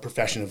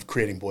profession of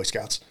creating Boy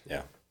Scouts.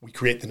 Yeah. We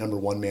create the number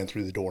one man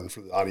through the door, and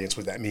for the audience,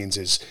 what that means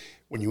is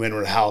when you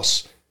enter a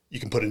house, you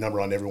can put a number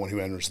on everyone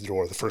who enters the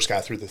door. The first guy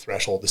through the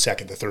threshold, the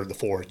second, the third, the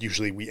fourth.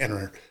 Usually we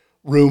enter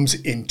rooms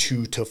in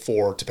 2 to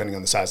 4, depending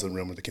on the size of the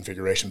room or the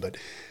configuration. But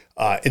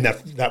and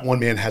that one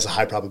man has a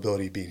high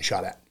probability of being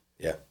shot at.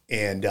 Yeah.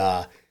 And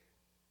I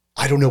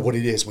don't know what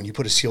it is. When you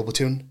put a SEAL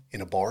platoon in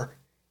a bar,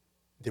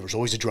 there was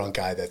always a drunk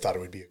guy that thought it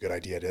would be a good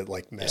idea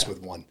to mess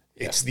with one.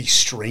 Yeah. It's the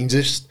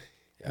strangest,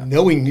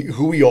 knowing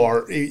who we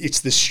are, it's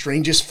the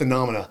strangest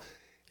phenomena.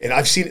 And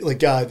I've seen it,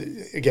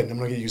 again, I'm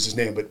not going to use his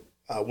name, but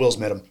Will's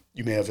met him.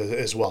 You may have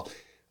as well.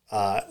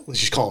 Let's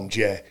just call him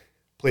Jay.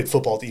 played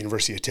football at the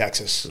University of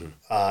Texas,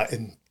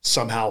 and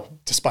somehow,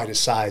 despite his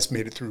size,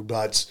 made it through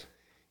buds,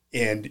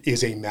 and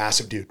is a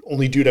massive dude.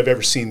 Only dude I've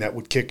ever seen that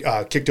would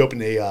kicked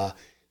open a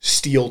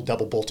steel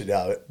double bolted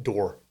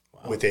door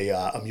with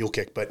a mule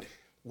kick, but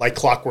like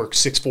clockwork,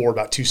 6'4",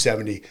 about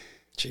 270.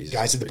 Jeez,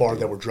 guys at the bar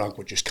that were drunk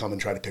would just come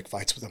and try to pick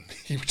fights with him.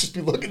 He would just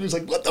be looking. He was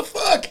like, "What the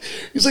fuck?"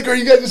 He's like, "Are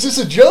you guys? Is this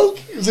a joke?"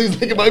 He's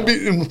like, "Am I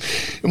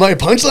a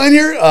punchline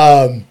here?"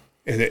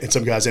 And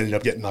some guys ended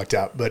up getting knocked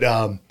out. But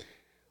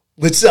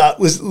let's. I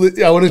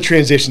want to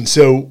transition.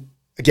 So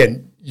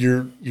again,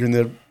 you're in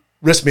the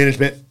risk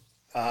management,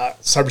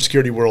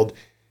 cybersecurity world.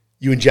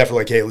 You and Jeff are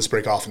like, "Hey, let's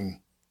break off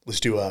and let's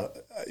do a."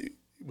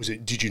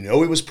 Did you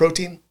know it was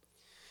protein?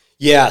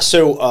 Yeah.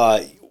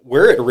 So.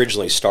 Where it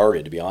originally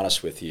started, to be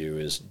honest with you,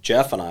 is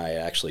Jeff and I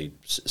actually.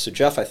 So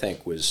Jeff, I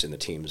think, was in the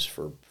teams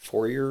for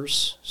 4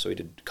 years. So he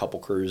did a couple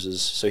cruises.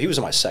 So he was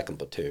in my second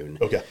platoon.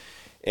 Okay.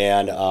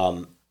 And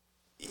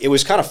it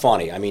was kind of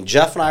funny. I mean,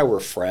 Jeff and I were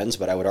friends,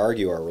 but I would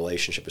argue our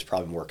relationship was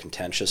probably more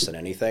contentious than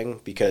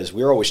anything because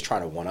we were always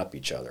trying to one-up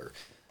each other.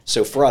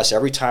 So for us,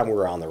 every time we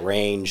were on the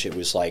range, it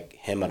was like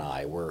him and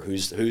I were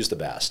who's the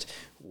best.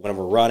 When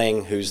we're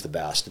running, who's the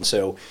best. And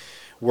so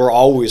we're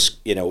always,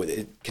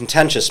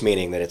 contentious,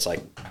 meaning that it's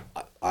like,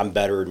 I'm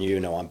better than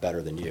you, no, I'm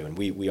better than you. And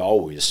we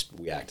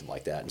acted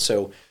like that. And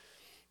so,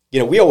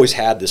 we always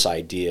had this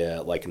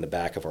idea like in the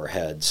back of our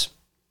heads,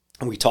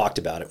 and we talked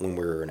about it when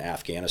we were in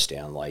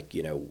Afghanistan, like,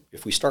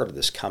 if we started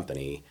this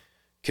company,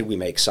 could we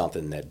make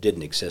something that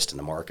didn't exist in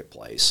the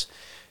marketplace?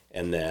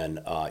 And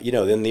then,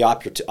 then the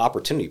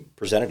opportunity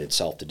presented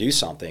itself to do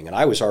something. And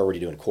I was already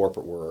doing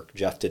corporate work.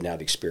 Jeff didn't have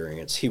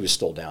experience. He was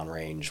still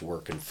downrange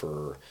working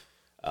for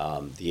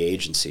the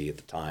agency at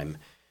the time,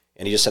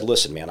 and he just said,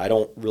 "Listen, man, I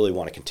don't really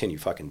want to continue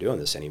fucking doing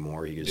this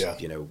anymore." He goes, yeah.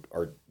 Do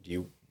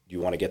you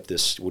want to get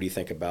this? What do you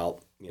think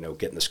about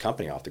getting this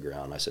company off the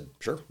ground?" And I said,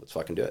 "Sure, let's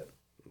fucking do it."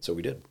 And so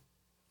we did.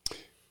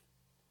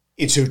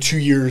 And so 2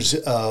 years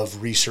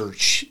of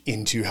research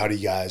into how do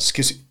you guys,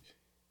 because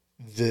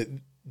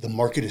the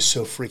market is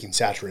so freaking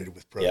saturated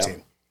with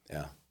protein.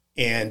 Yeah.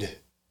 And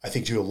I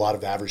think to a lot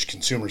of average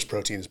consumers,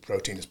 protein is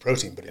protein,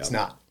 but it's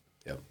not.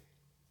 Yep.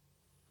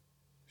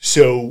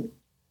 So,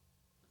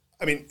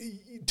 I mean,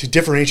 to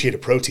differentiate a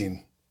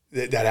protein,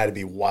 that had to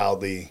be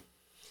wildly.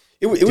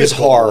 It was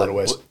hard. In a lot of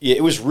ways. Yeah,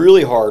 it was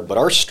really hard. But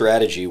our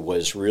strategy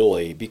was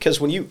really because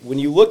when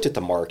you looked at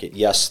the market,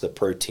 yes, the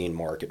protein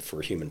market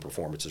for human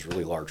performance is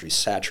really largely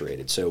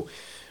saturated. So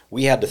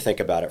we had to think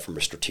about it from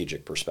a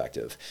strategic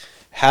perspective.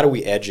 How do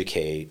we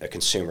educate a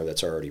consumer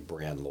that's already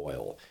brand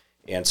loyal?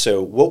 And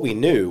so what we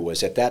knew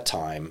was at that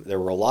time, there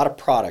were a lot of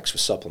products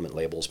with supplement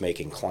labels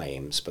making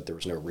claims, but there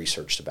was no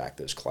research to back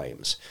those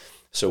claims.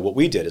 So what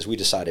we did is we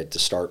decided to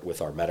start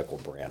with our medical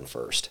brand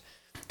first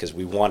because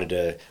we wanted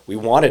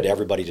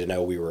everybody to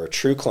know we were a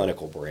true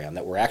clinical brand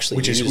that we're actually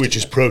which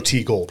is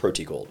Pro-T Gold.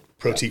 Pro-T Gold.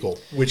 Pro-T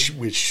Gold,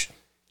 which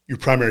your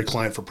primary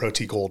client for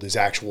Pro-T Gold is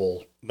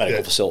actual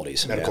medical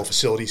facilities. Medical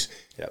facilities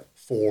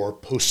for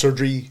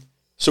post-surgery.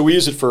 So we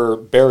use it for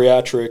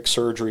bariatric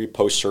surgery,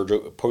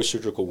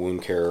 post-surgical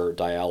wound care,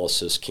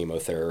 dialysis,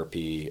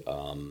 chemotherapy.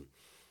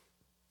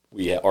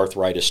 We have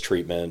arthritis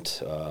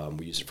treatment.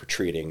 We use it for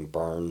treating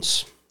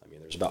burns. I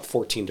mean, there's about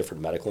 14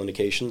 different medical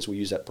indications we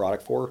use that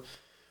product for.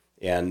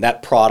 And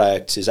that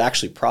product is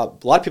actually a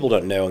lot of people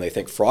don't know, and they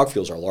think Frog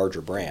Fuel's our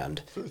larger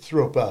brand.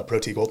 Throw up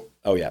Pro-T Gold.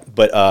 Oh, yeah.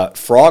 But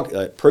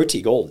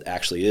Pro-T Gold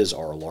actually is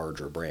our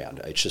larger brand.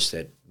 It's just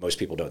that most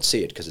people don't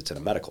see it because it's in a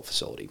medical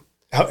facility.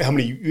 How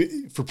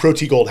many, for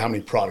Pro-T Gold, how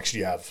many products do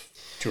you have?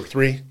 2 or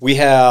 3? We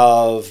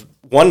have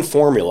one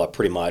formula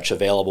pretty much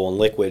available in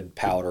liquid,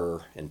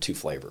 powder, and 2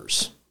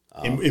 flavors.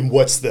 And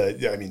what's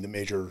the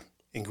major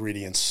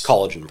ingredients?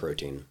 Collagen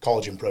protein.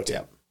 Collagen protein.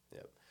 Yep.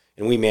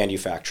 And we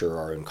manufacture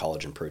our own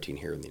collagen protein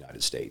here in the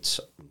United States.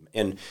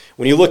 And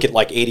when you look at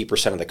like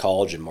 80% of the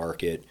collagen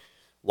market,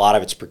 a lot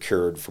of it's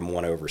procured from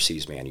one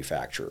overseas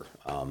manufacturer.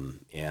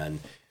 And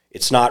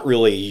it's not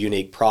really a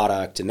unique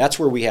product. And that's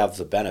where we have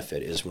the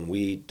benefit is when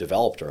we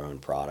developed our own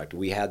product,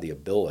 we had the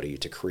ability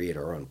to create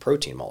our own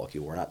protein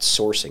molecule. We're not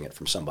sourcing it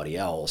from somebody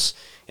else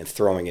and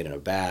throwing it in a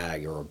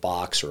bag or a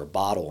box or a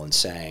bottle and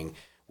saying,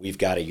 we've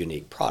got a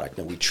unique product.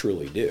 No, we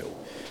truly do.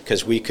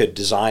 Because we could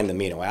design the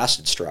amino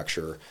acid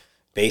structure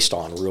based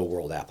on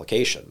real-world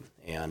application.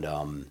 And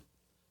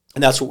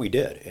that's what we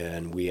did.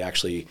 And we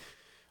actually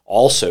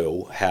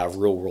also have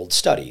real-world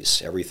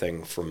studies,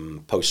 everything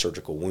from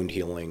post-surgical wound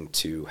healing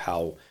to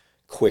how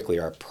quickly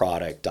our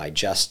product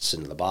digests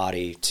into the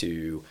body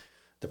to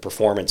the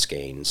performance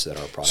gains that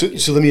our product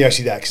So let me ask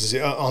you that, because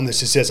on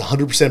this it says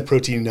 100%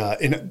 protein.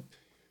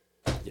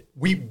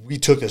 We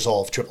took this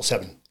all of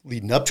 777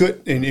 leading up to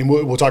it, and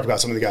we'll talk about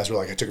some of the guys who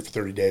were like, I took it for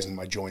 30 days and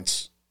my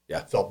joints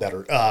felt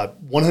better.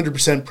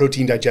 100%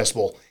 protein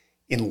digestible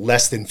in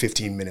less than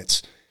 15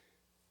 minutes,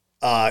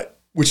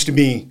 which to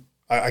me,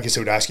 I guess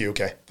I would ask you,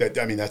 okay,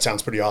 that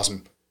sounds pretty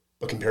awesome,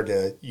 but compared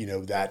to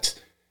that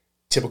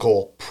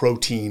typical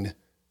protein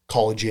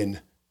collagen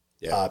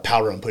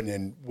powder I'm putting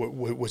in,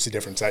 what's the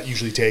difference? That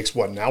usually takes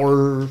an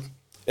hour?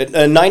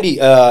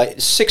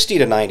 60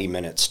 to 90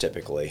 minutes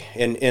typically.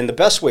 And the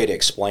best way to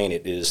explain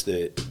it is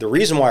that the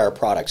reason why our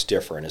product's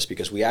different is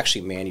because we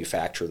actually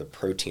manufacture the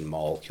protein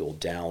molecule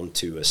down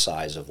to a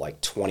size of like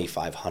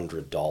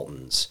 2,500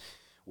 Daltons,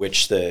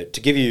 which to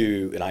give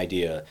you an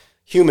idea,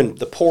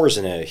 the pores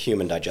in a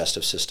human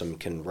digestive system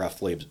can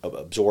roughly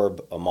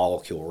absorb a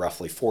molecule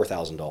roughly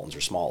 4,000 Daltons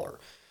or smaller.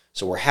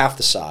 So we're half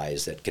the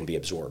size that can be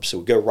absorbed. So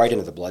we go right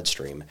into the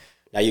bloodstream.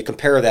 Now you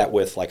compare that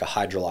with like a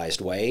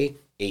hydrolyzed whey,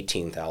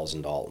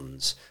 18,000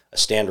 Daltons. A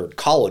standard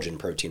collagen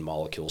protein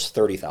molecule is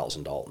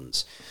 30,000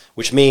 Daltons,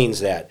 which means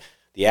that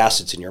the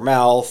acids in your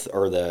mouth,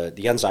 or the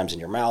enzymes in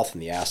your mouth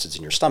and the acids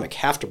in your stomach,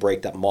 have to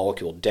break that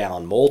molecule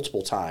down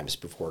multiple times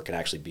before it can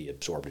actually be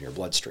absorbed in your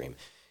bloodstream.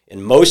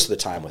 And most of the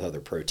time with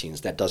other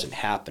proteins, that doesn't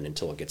happen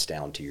until it gets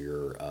down to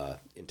your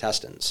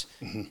intestines,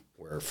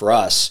 where for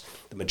us,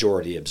 the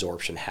majority of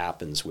absorption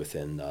happens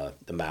within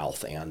the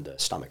mouth and the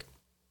stomach.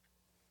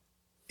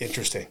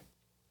 Interesting.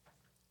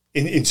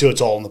 And so it's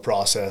all in the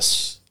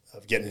process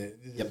of getting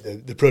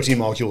the protein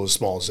molecule as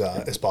small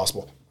as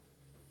possible.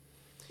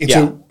 And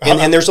so,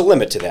 and there's a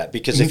limit to that,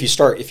 because if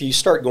you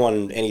start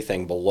going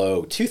anything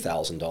below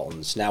 2,000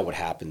 Daltons, now what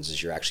happens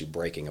is you're actually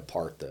breaking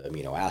apart the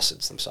amino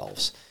acids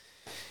themselves.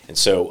 And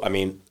so, I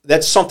mean,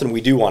 that's something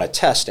we do want to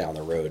test down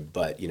the road.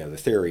 But, the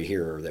theory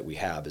here that we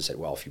have is that,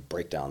 well, if you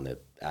break down the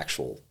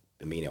actual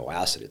amino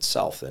acid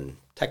itself, then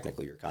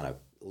technically you're kind of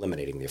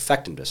eliminating the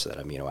effectiveness of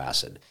that amino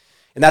acid.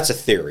 And that's a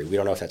theory. We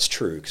don't know if that's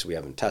true because we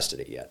haven't tested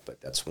it yet,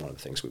 but that's one of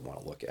the things we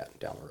want to look at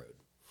down the road.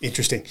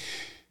 Interesting.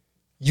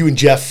 You and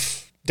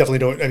Jeff definitely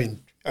don't,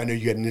 I know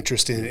you had an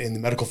interest in the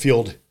medical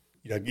field.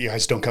 You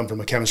guys don't come from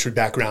a chemistry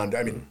background.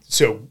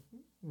 So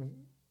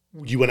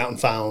you went out and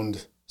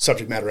found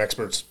subject matter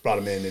experts, brought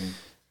them in, and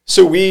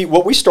so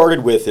what we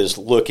started with is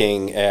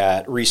looking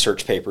at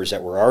research papers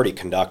that were already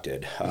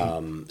conducted,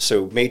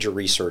 so major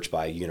research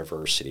by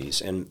universities.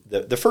 And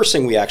the first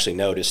thing we actually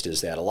noticed is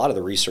that a lot of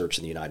the research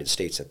in the United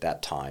States at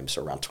that time,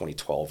 so around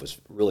 2012, was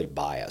really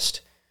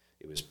biased.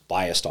 It was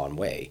biased on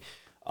whey.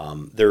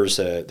 There's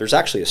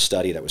actually a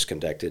study that was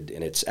conducted,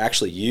 and it's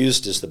actually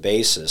used as the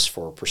basis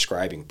for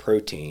prescribing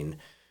protein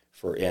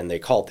and they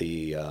call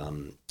it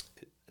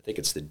I think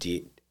it's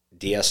the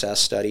DSS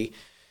study.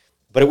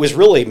 But it was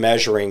really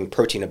measuring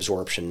protein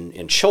absorption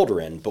in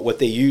children. But what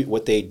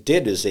they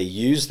did is they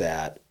used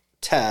that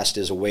test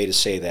as a way to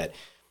say that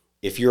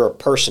if you're a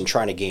person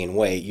trying to gain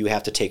weight, you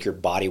have to take your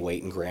body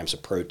weight in grams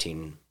of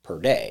protein per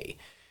day.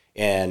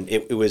 And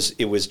it was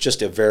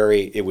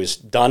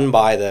done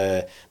by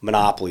the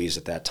monopolies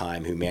at that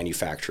time who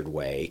manufactured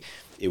whey.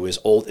 It's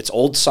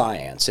old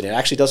science, and it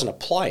actually doesn't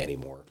apply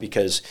anymore,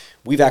 because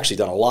we've actually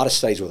done a lot of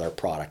studies with our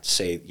product to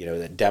say,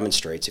 that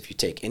demonstrates if you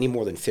take any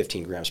more than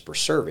 15 grams per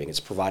serving, it's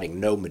providing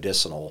no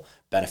medicinal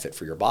benefit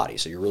for your body.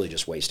 So you're really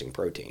just wasting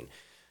protein.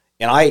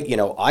 And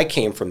I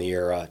came from the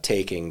era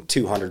taking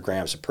 200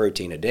 grams of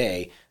protein a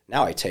day.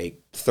 Now I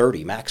take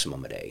 30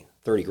 maximum a day,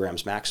 30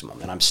 grams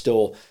maximum, and I'm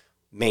still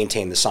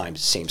maintain the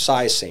same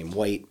size, same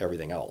weight,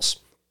 everything else.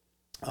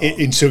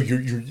 And so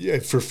you're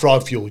for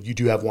Frog Fuel, you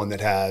do have one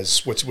that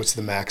has what's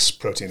the max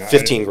protein?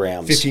 15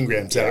 grams. 15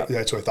 grams. Yeah.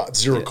 That's what I thought.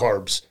 Zero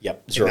carbs.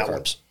 Yep. Zero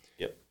carbs.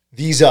 Yep.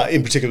 These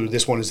in particular,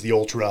 this one is the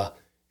Ultra,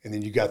 and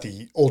then you got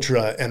the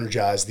Ultra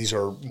Energized. These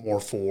are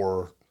more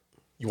for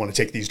you want to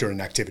take these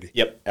during activity.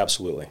 Yep.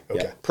 Absolutely.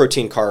 Okay. Yeah.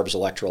 Protein, carbs,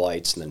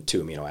 electrolytes, and then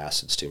 2 amino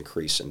acids to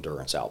increase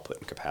endurance output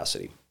and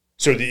capacity.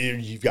 So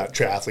you've got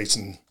triathletes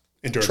and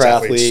endurance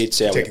athletes.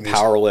 Yeah. We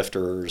power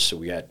lifters. So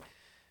we got.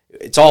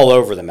 It's all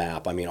over the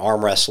map.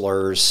 Arm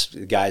wrestlers,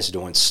 guys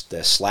doing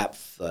the slap,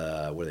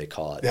 what do they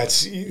call it?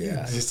 That's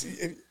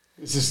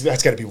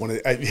got to be one of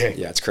the,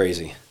 yeah, it's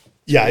crazy.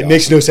 Yeah, it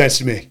makes no sense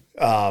to me.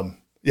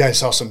 I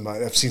saw some,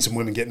 I've seen some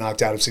women get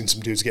knocked out. I've seen some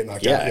dudes get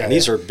knocked out. Yeah, and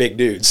these are big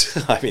dudes.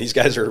 These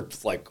guys are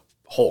like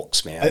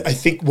hulks, man. I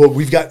think,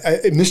 we've got,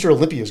 Mr.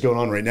 Olympia is going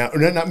on right now. Or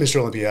not Mr.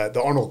 Olympia,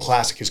 the Arnold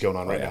Classic is going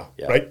on right now,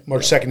 right?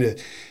 March 2nd.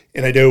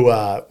 And I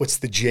know, what's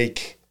the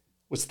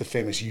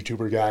famous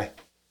YouTuber guy?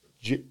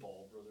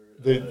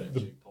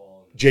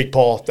 Jake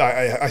Paul.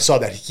 I saw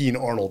that he and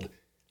Arnold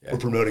were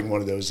promoting one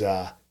of those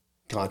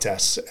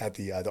contests at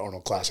the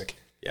Arnold Classic.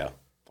 Yeah,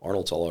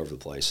 Arnold's all over the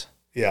place.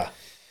 Yeah,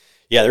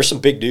 there's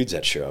some big dudes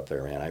that show up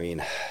there,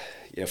 man.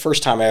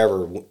 First time I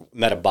ever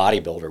met a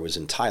bodybuilder was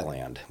in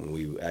Thailand when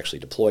we actually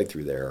deployed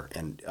through there,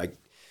 and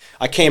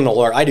I came to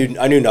learn.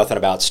 I knew nothing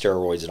about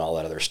steroids and all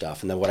that other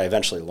stuff, and then what I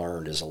eventually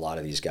learned is a lot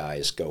of these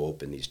guys go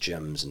open these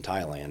gyms in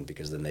Thailand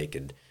because then they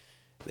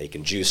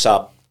can juice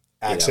up.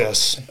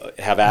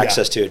 Have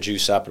access to a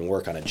juice up and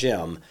work on a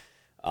gym.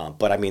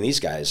 But these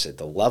guys at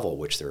the level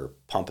which they're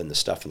pumping the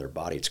stuff in their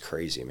body, it's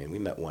crazy. We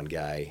met one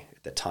guy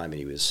at that time and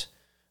he was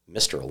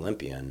Mr.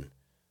 Olympian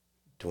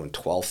doing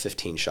 12,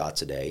 15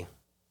 shots a day.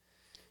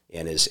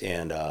 And it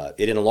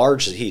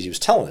enlarged, he was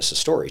telling us a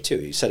story too.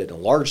 He said it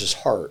enlarged his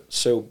heart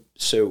so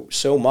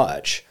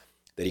much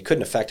that he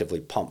couldn't effectively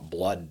pump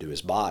blood to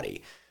his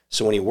body.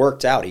 So when he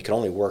worked out, he could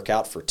only work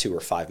out for 2 or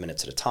 5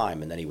 minutes at a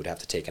time, and then he would have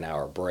to take an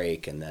hour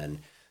break, and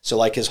then so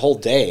his whole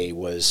day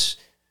was,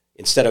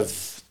 instead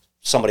of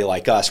somebody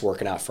like us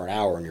working out for an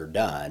hour and you're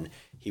done,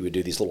 he would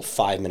do these little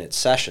 5-minute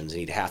sessions and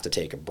he'd have to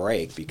take a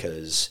break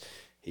because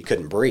he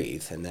couldn't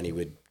breathe. And then he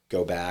would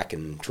go back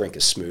and drink a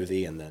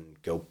smoothie and then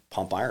go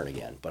pump iron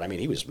again. But I mean,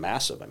 he was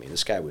massive. I mean,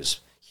 this guy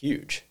was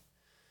huge.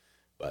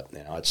 But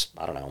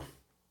I don't know.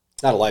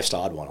 Not a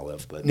lifestyle I'd want to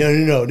live, but no.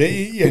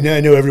 Yeah, I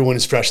know everyone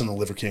is fresh on the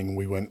Liver King.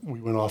 We went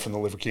off on the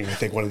Liver King. I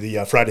think one of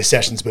the Friday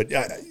sessions, but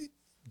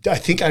I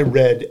think I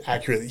read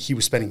accurately he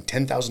was spending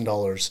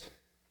 $10,000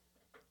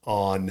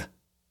 on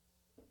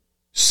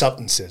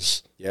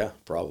substances. Yeah,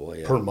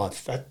 probably per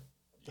month. That's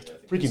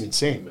freaking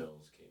insane.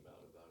 Emails came out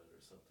about it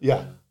or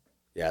something.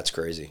 Yeah, it's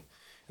crazy.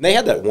 And they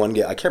had that one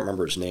guy. I can't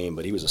remember his name,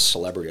 but he was a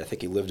celebrity. I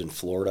think he lived in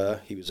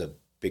Florida. He was a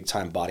big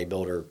time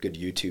bodybuilder. Good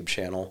YouTube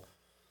channel.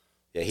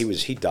 Yeah,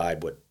 he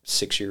died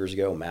 6 years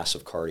ago,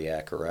 massive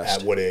cardiac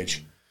arrest. At what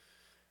age?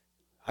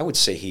 I would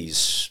say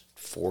he's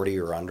 40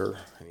 or under.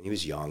 I mean, he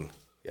was young.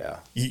 Yeah.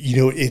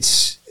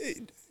 It's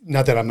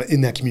not that I'm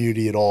in that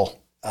community at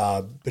all,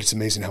 but it's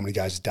amazing how many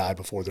guys die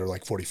before they're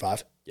like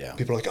 45. Yeah.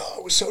 People are like, oh,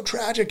 it was so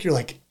tragic. You're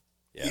like,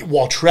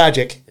 while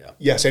tragic,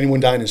 yes,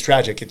 anyone dying is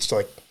tragic. It's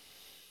like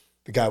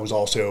the guy was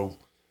also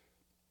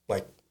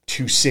like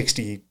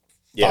 260,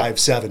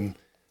 5'7",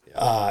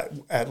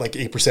 at like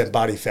 8%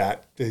 body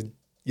fat.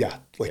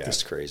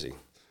 That's crazy.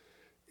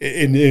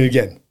 And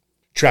again,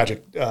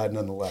 tragic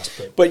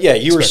nonetheless. But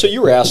you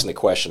were asking the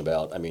question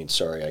about. I mean,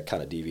 sorry, I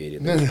kind of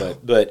deviated there,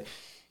 but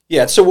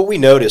yeah. So what we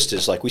noticed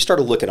is like we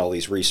started looking at all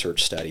these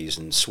research studies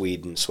in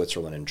Sweden,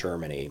 Switzerland, and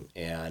Germany,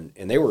 and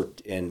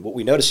what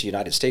we noticed in the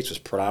United States was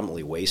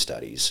predominantly whey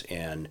studies,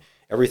 and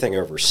everything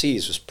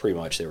overseas was pretty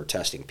much they were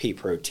testing pea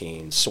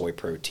proteins, soy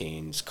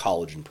proteins,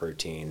 collagen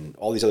protein,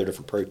 all these other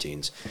different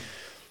proteins.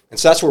 And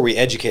so that's where we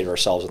educated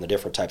ourselves on the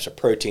different types of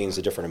proteins,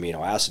 the different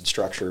amino acid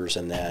structures,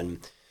 and then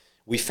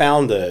we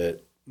found the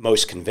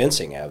most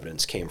convincing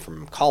evidence came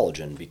from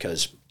collagen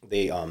because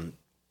they,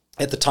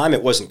 at the time,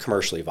 it wasn't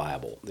commercially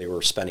viable. They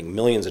were spending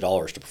millions of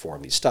dollars to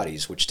perform these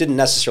studies, which didn't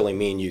necessarily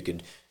mean you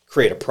could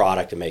create a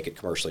product and make it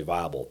commercially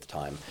viable at the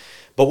time.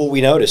 But what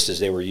we noticed is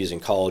they were using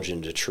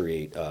collagen to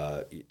treat,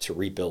 to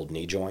rebuild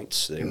knee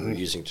joints. They were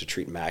using to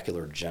treat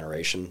macular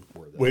degeneration,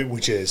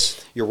 which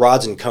is your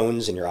rods and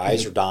cones in your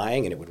eyes are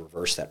dying, and it would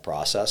reverse that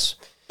process.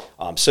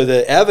 So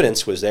the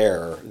evidence was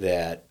there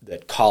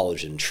that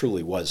collagen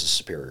truly was a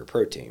superior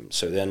protein.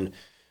 So then,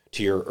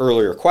 to your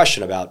earlier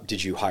question about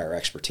did you hire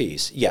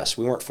expertise? Yes,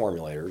 we weren't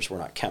formulators, we're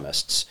not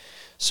chemists.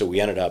 So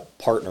we ended up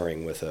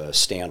partnering with a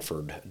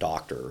Stanford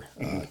doctor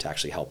to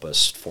actually help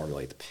us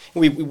formulate them.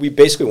 We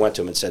basically went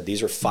to him and said,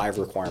 these are 5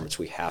 requirements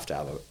we have to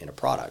have in a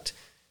product.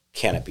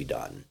 Can it be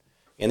done?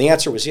 And the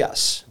answer was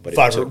yes. But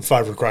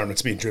 5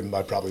 requirements being driven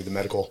by probably the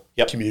medical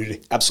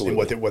community. Absolutely.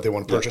 And what they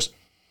want to purchase.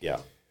 Yeah.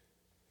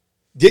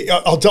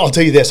 I'll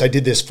tell you this. I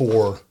did this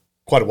for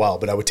quite a while,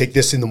 but I would take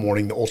this in the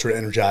morning, the Ultra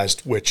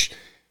Energized, which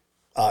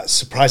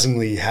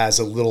surprisingly has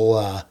a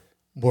little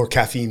more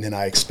caffeine than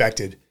I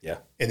expected. Yeah.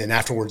 And then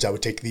afterwards, I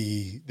would take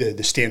the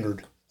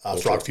standard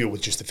Frog Fuel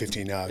with just the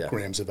 15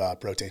 grams of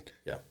protein.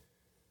 Yeah.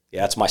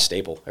 Yeah, it's my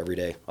staple every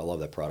day. I love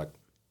that product.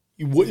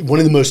 One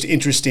of the most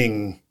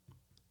interesting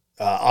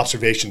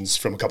observations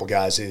from a couple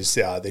guys is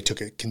they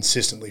took it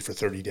consistently for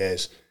 30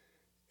 days.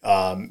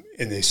 And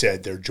they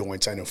said their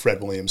joints, I know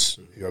Fred Williams,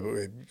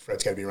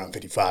 Fred's got to be around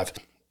 55,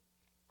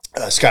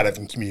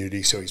 skydiving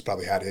community, so he's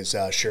probably had his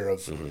share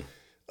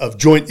of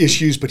joint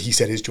issues, but he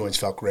said his joints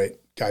felt great.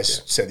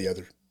 Guys said the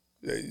other,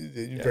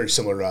 very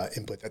similar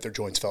input, that their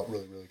joints felt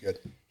really, really good.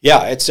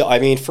 Yeah,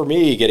 for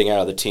me, getting out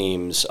of the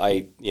teams,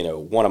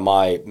 one of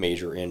my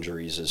major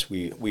injuries is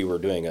we were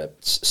doing a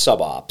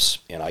sub-ops,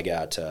 and I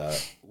got,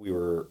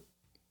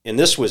 and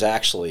this was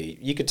actually,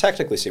 you could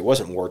technically say it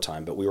wasn't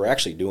wartime, but we were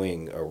actually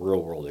doing a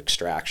real-world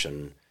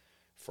extraction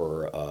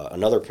for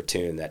another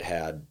platoon that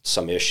had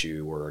some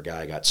issue where a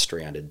guy got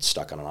stranded,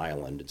 stuck on an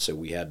island, and so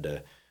we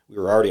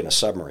were already in a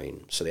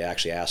submarine, so they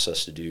actually asked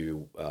us to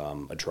do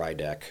a dry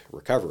deck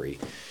recovery.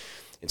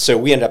 And so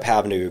we ended up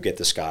having to get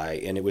this guy,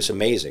 and it was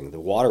amazing. The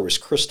water was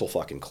crystal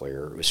fucking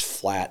clear. It was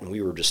flat, and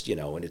we were just,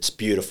 and it's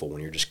beautiful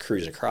when you're just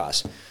cruising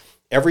across.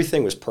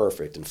 Everything was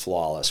perfect and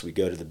flawless. We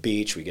go to the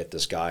beach, we get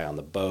this guy on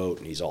the boat,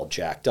 and he's all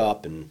jacked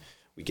up, and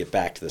we get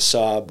back to the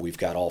sub. We've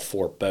got all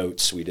 4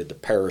 boats. We did the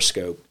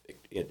periscope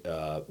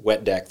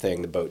wet deck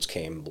thing. The boats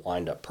came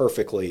lined up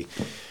perfectly,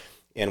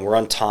 and we're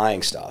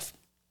untying stuff.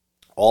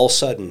 All of a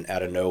sudden,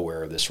 out of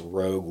nowhere, this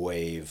rogue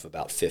wave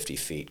about 50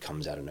 feet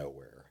comes out of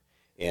nowhere.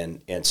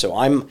 And so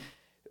I'm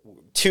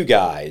 2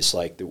 guys,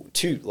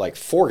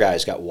 4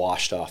 guys got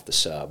washed off the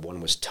sub. One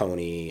was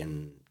Tony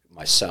and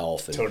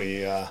myself and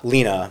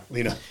Lena.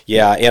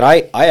 Yeah, and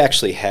I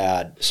actually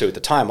had, so at the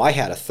time I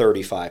had a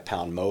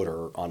 35-pound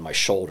motor on my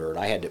shoulder,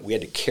 and we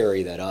had to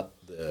carry that up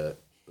the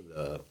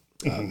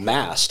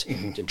mast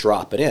to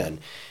drop it in.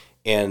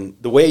 And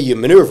the way you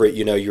maneuver it,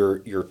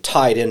 you're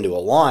tied into a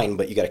line,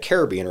 but you got a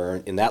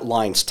carabiner, and that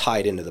line's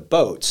tied into the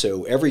boat.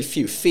 So every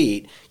few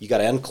feet, you got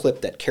to unclip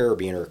that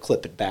carabiner,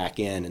 clip it back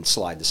in, and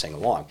slide this thing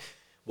along.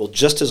 Well,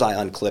 just as I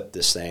unclip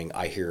this thing,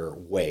 I hear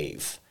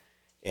wave,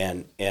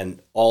 and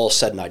all of a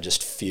sudden I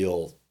just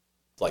feel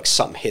like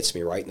something hits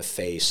me right in the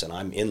face, and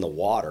I'm in the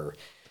water.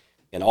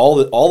 And all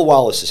the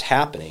while this is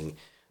happening,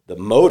 the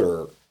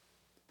motor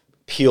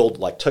peeled,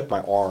 like took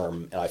my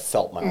arm, and I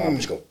felt my arm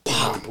just go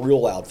pop,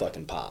 real loud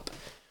fucking pop.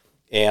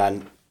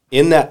 And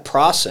in that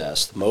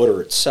process, the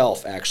motor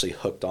itself actually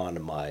hooked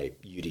onto my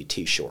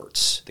UDT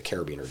shorts. The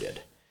carabiner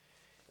did.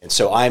 And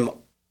so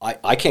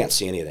I can't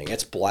see anything.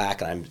 It's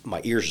black, and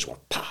my ears just going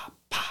pop,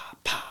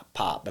 pop, pop,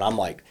 pop. And I'm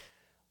like,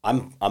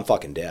 I'm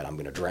fucking dead. I'm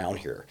going to drown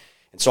here.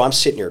 And so I'm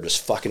sitting here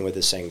just fucking with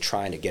this thing,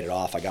 trying to get it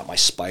off. I got my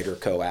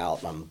Spyderco out,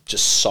 and I'm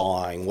just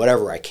sawing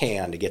whatever I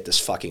can to get this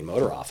fucking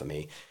motor off of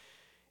me.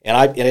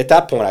 And at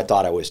that point, I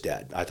thought I was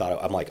dead.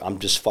 I'm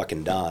just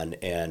fucking done.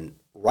 And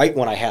right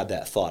when I had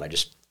that thought, I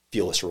just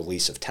feel this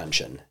release of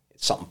tension.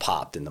 Something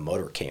popped, and the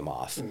motor came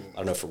off. I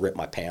don't know if it ripped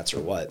my pants or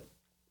what.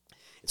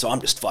 And so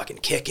I'm just fucking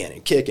kicking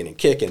and kicking and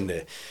kicking.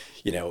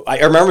 I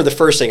remember the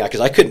first thing,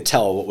 because I couldn't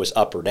tell what was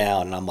up or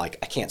down, and I'm like,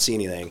 I can't see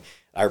anything.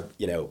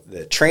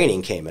 The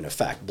training came in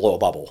effect, blow a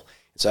bubble.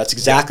 So that's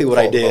exactly what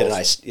I did,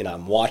 and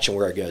I'm watching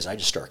where it goes. And I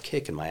just start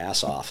kicking my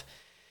ass off,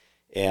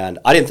 and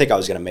I didn't think I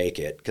was going to make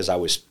it, because I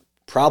was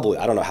probably,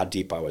 I don't know how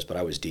deep I was, but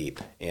I was deep,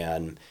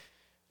 and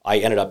I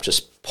ended up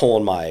just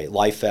pulling my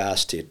life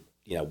vest. It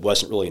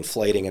wasn't really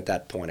inflating at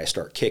that point. I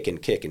start kicking,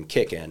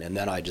 and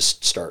then I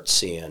just start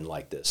seeing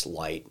like this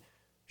light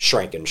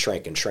shrinking,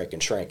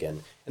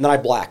 and then I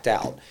blacked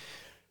out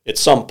at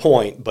some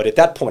point. But at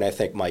that point, I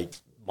think my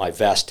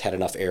vest had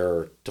enough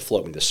air to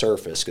float me to the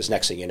surface, because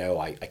next thing you know,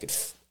 I could,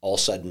 all of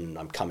a sudden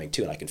I'm coming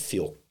to, and I can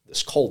feel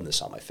this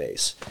coldness on my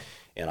face,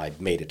 and I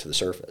made it to the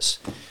surface.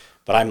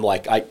 But I'm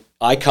like,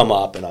 I come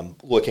up, and I'm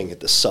looking at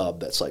the sub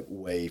that's like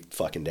way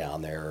fucking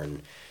down there,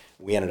 and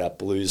we ended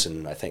up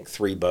losing, I think,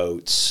 3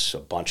 boats, a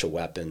bunch of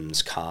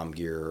weapons, comm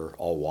gear,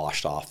 all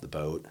washed off the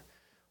boat,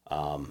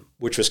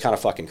 which was kind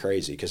of fucking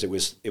crazy, because it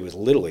was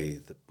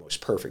literally the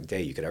most perfect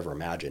day you could ever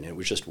imagine. It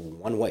was just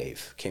one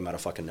wave came out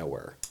of fucking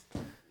nowhere.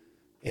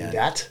 And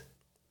that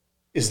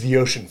is the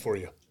ocean for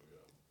you.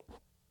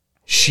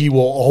 She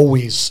will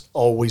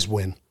always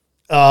win.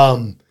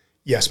 Some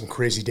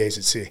crazy days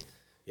at sea.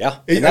 Yeah,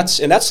 and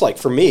that's like,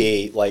 for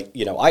me, like,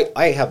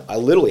 I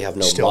literally have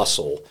no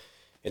muscle.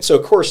 And so,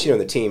 of course, in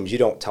the teams, you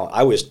don't tell.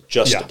 I was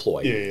just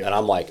deployed, and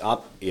I'm like,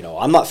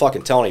 I'm not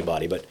fucking telling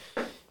anybody, but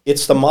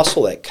it's the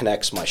muscle that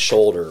connects my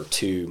shoulder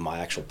to my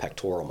actual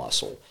pectoral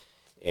muscle.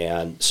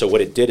 And so what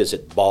it did is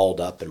it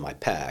balled up in my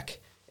pec,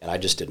 and I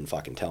just didn't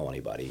fucking tell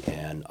anybody.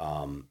 And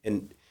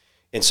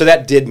so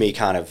that did me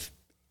kind of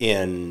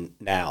in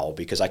now,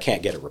 because I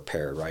can't get it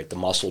repaired, right? The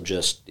muscle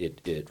just,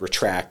 it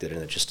retracted,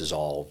 and it just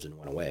dissolved and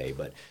went away.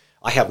 But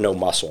I have no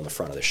muscle in the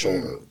front of the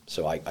shoulder,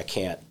 so I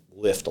can't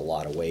lift a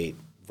lot of weight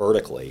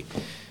vertically,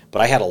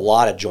 but I had a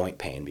lot of joint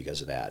pain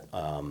because of that.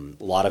 A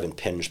lot of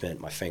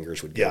impingement. My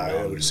fingers would go numb,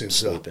 I would assume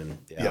sleeping.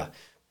 So. Yeah.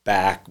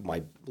 Back,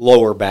 my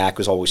lower back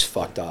was always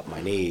fucked up,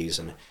 my knees.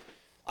 And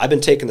I've been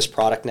taking this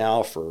product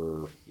now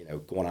for,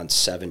 going on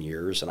 7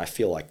 years, and I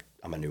feel like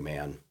I'm a new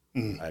man.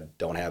 I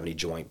don't have any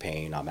joint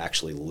pain. I'm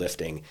actually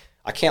lifting.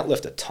 I can't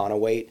lift a ton of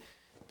weight,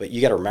 but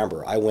you got to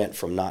remember, I went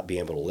from not being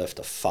able to lift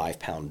a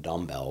 5-pound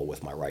dumbbell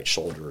with my right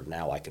shoulder.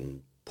 Now I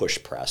can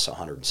push press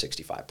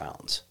 165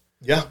 pounds.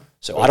 Yeah.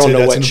 So I don't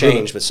know what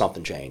changed, but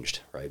something changed,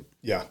 right?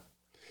 Yeah.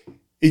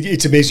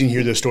 It's amazing to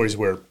hear those stories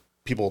where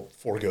people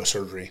forego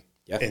surgery,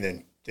 and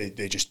then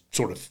they just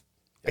sort of,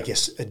 I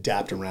guess,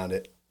 adapt around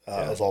it,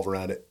 evolve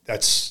around it.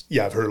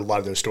 I've heard a lot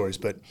of those stories,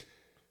 but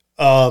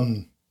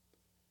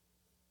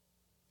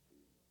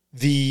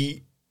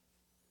the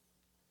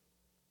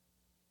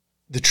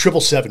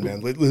 777,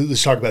 man,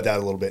 let's talk about that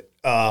a little bit,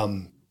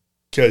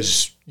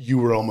 because you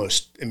were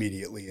almost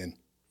immediately in.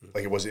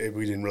 Like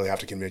we didn't really have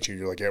to convince you.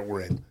 You're like, yeah,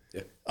 we're in.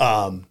 Yeah.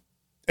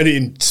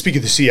 And speak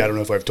of the sea, I don't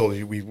know if I've told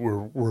you,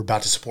 we're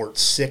about to support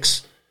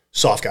 6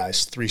 soft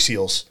guys, 3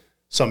 SEALs.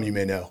 Some you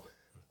may know.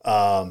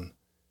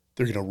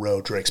 They're going to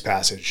row Drake's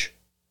Passage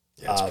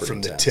from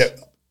intense. The tip.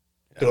 Yeah.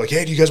 They're like,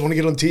 hey, do you guys want to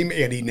get on the team?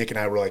 Andy, Nick, and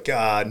I were like,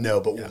 no,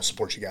 but we'll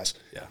support you guys.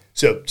 Yeah.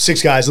 So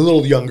 6 guys, a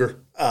little younger.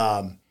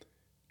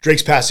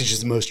 Drake's Passage is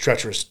the most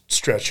treacherous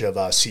stretch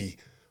of sea.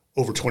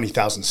 Over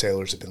 20,000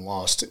 sailors have been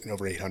lost, and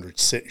over 800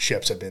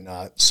 ships have been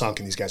sunk,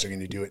 and these guys are going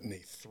to do it in a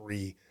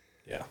 3.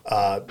 Yeah.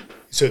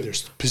 So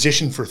there's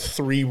position for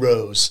 3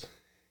 rows,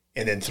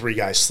 and then 3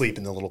 guys sleep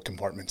in the little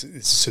compartments.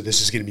 So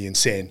this is going to be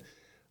insane.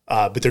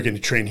 But they're going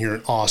to train here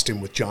in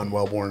Austin with John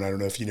Wellborn. I don't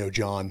know if you know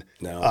John.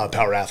 No.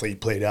 Power athlete,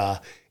 played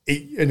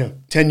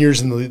 10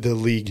 years in the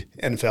league,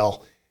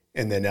 NFL,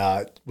 and then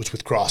was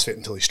with CrossFit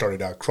until he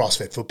started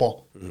CrossFit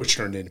football, which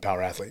turned into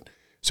Power Athlete.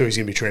 So he's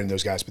going to be training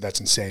those guys, but that's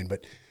insane.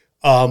 But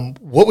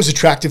what was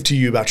attractive to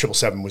you about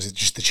 777? Was it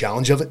just the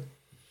challenge of it?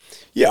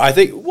 Yeah, I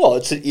think, well,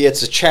 it's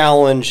a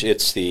challenge.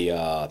 It's the,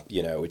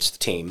 it's the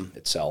team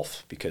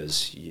itself,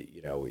 because,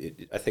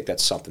 I think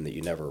that's something that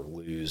you never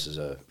lose as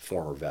a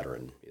former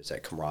veteran, is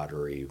that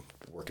camaraderie,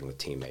 working with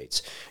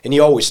teammates. And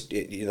you always,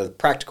 the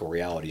practical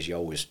realities, you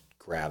always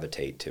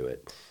gravitate to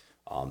it.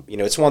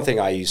 It's one thing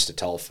I used to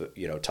tell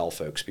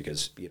folks,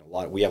 because,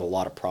 we have a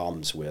lot of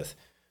problems with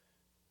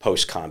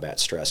post-combat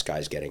stress,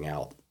 guys getting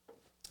out.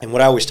 And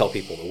what I always tell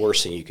people, the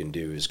worst thing you can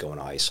do is go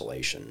into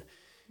isolation.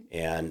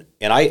 And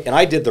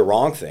I did the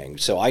wrong thing.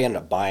 So I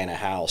ended up buying a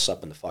house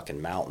up in the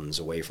fucking mountains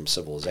away from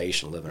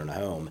civilization, living in a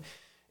home.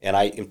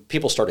 And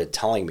people started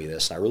telling me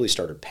this, and I really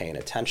started paying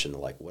attention to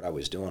like what I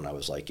was doing. I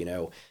was like,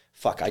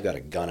 fuck, I got a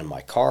gun in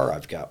my car.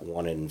 I've got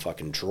one in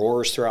fucking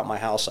drawers throughout my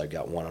house. I've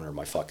got one under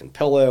my fucking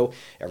pillow.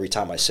 Every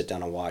time I sit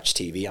down and watch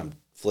TV, I'm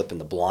flipping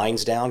the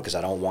blinds down because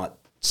I don't want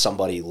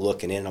somebody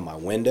looking in on my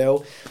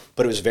window.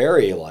 But it was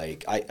very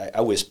like,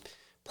 I was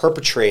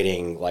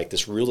perpetrating like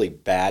this really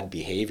bad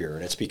behavior.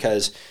 And it's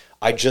because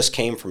I just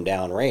came from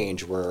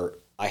downrange where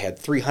I had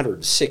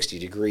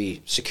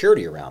 360-degree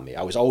security around me.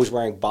 I was always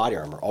wearing body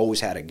armor,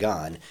 always had a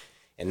gun.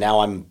 And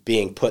now I'm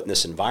being put in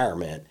this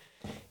environment.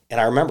 And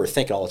I remember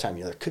thinking all the time,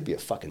 there could be a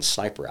fucking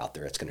sniper out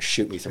there that's going to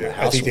shoot me through my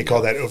house. I think they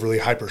call that overly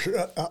hyper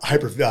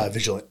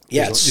vigilant.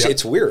 Yeah,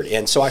 it's weird.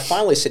 And so I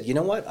finally said, you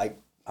know what?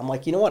 I'm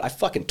like, you know what? I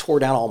fucking tore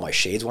down all my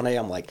shades one day.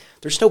 I'm like,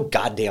 there's no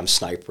goddamn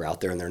sniper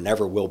out there, and there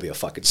never will be a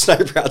fucking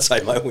sniper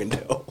outside my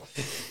window.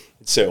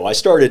 So I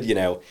started,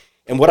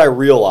 and what I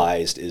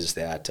realized is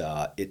that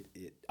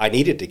I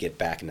needed to get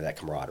back into that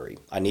camaraderie.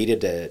 I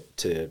needed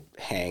to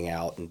hang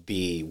out and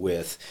be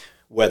with,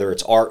 whether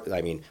it's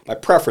my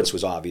preference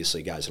was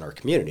obviously guys in our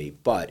community,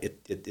 but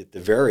at the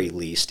very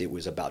least, it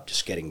was about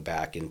just getting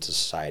back into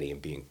society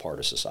and being part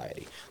of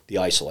society. The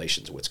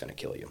isolation is what's going to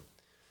kill you.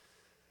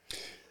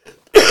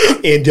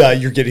 And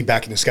you're getting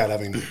back into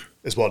skydiving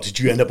as well. Did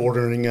you end up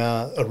ordering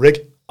a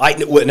rig?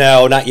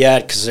 No, not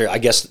yet, because I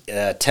guess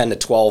 10 to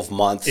 12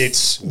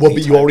 months.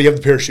 But you already have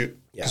the parachute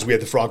because we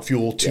had the Frog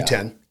Fuel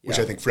 210, which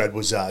I think Fred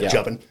was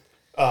jumping.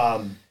 So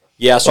I'm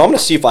going to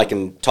see if I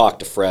can talk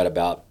to Fred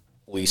about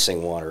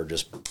leasing one or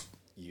just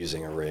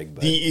using a rig.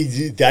 But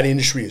that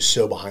industry is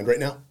so behind right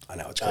now. I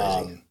know, it's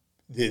crazy.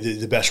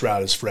 The best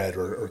route is Fred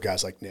or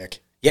guys like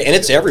Nick. Yeah, and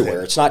it's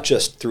everywhere. It's not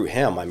just through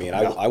him. I mean,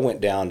 I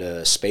went down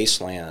to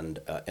Spaceland,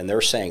 and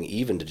they're saying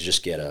even to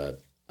just get a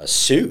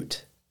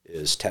suit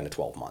is 10 to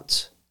 12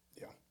 months.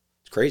 Yeah.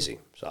 It's crazy.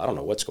 So I don't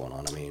know what's going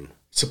on. I mean,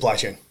 supply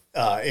chain.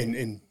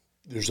 And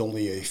there's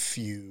only a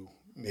few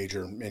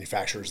major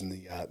manufacturers in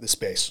the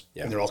space,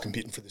 and they're all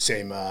competing for the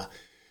same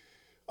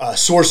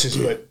sources.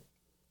 But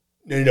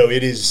no,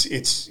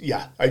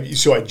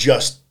 so I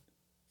just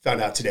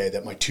found out today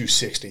that my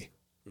 260,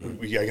 I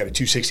got a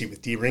 260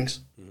 with D-rings,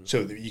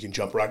 so that you can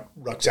jump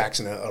rucksacks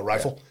in a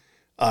rifle.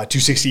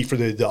 260 for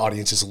the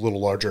audience is a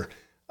little larger,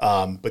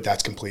 but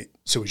that's complete.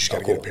 So we just got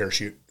to get a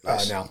parachute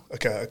now,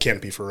 a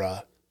canopy for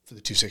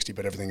the 260,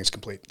 but everything is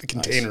complete. The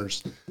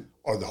containers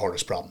are the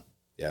hardest problem.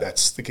 Yeah,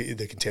 that's the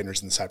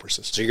containers and the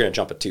cypresses. So you're going to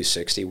jump a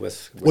 260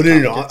 with well,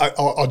 no.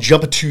 I'll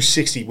jump a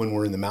 260 when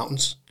we're in the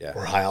mountains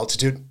or high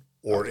altitude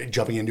or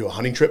jumping into a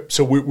hunting trip.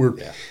 So we're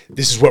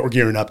this is what we're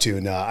gearing up to,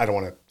 and I don't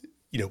want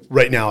to.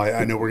 Right now,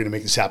 I know we're going to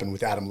make this happen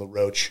with Adam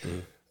LaRoche,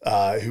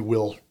 who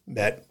Will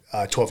met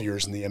 12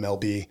 years in the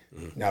MLB,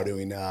 now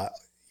doing,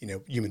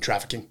 human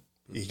trafficking.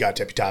 He got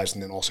deputized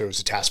and then also was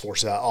a task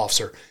force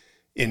officer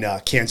in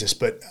Kansas.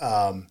 But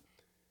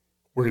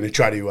we're going to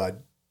try to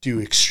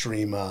do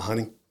extreme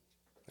hunting,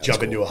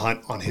 jump into a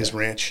hunt on his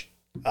ranch.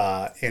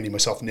 Andy,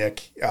 myself,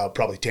 Nick,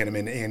 probably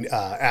Tanneman and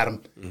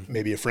Adam,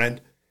 maybe a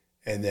friend.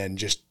 And then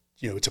just,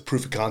 it's a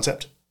proof of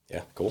concept.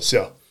 Yeah, cool.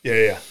 So,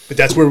 yeah. But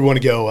that's where we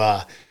want to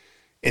go.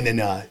 And then,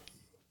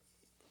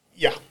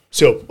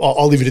 so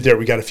I'll leave it there.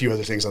 We got a few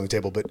other things on the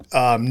table, but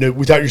no,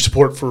 without your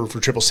support for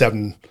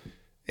 777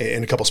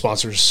 and a couple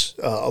sponsors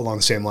along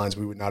the same lines,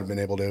 we would not have been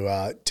able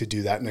to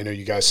do that. And I know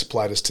you guys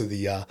supplied us to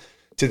the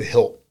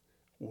hilt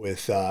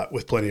with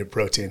plenty of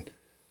protein.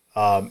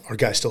 Our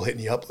guys still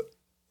hitting you up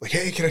like,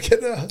 hey, can I get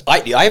that?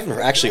 I haven't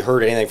actually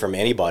heard anything from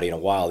anybody in a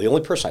while. The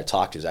only person I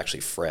talked to is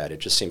actually Fred. It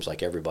just seems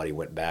like everybody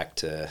went back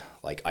to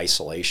like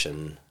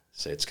isolation.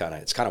 So it's kind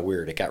of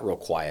weird. It got real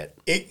quiet.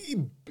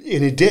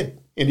 It did.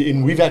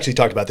 And we've actually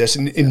talked about this.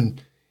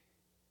 And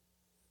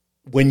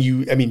when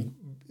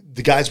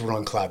the guys were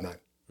on cloud nine.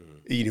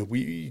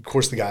 Of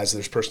course, the guys,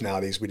 there's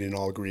personalities. We didn't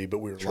all agree, but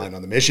we were aligned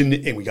on the mission,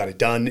 and we got it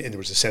done, and there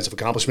was a sense of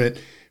accomplishment.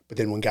 But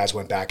then when guys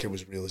went back, it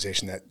was a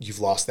realization that you've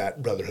lost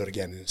that brotherhood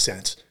again, in a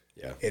sense.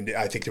 Yeah. And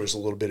I think there was a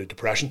little bit of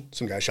depression.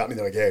 Some guys shot me.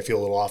 They're like, hey, I feel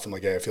a little off. I'm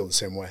like, hey, I feel the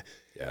same way.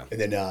 Yeah. And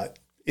then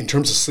in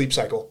terms of sleep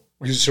cycle,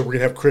 so we're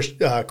going to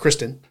have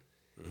Kristen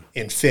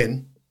and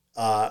Finn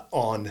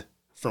on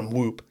from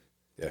Whoop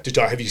to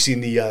talk. Have you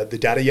seen the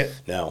data yet?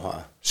 No,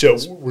 huh? So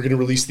we're going to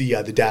release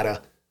the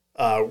data.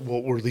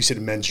 We'll release it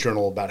in Men's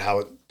Journal about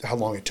how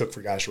long it took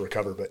for guys to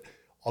recover. But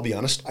I'll be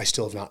honest, I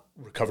still have not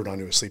recovered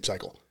onto a sleep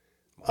cycle.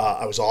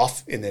 I was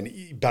off, and then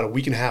about a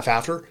week and a half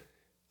after,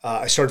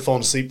 I started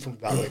falling asleep from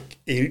about like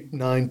 8,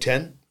 9,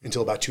 10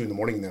 until about 2 in the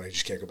morning, and then I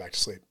just can't go back to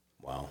sleep.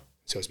 Wow.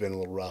 So it's been a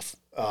little rough.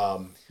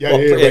 And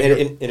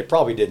it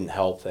probably didn't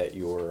help that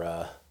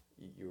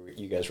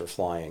you guys were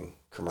flying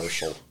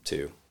commercial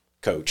to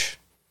coach.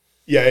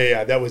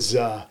 Yeah. That was.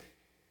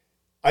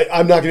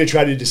 I'm not going to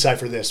try to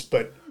decipher this,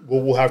 but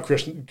we'll have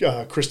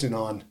Kristen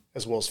on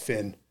as well as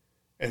Finn,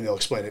 and they'll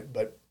explain it.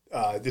 But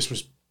this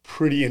was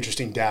pretty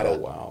interesting data. Oh,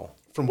 wow.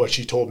 From what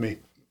she told me,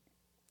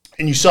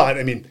 and you saw it.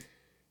 I mean,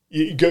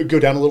 You go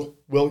down a little.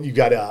 Well, you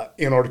got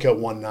Antarctica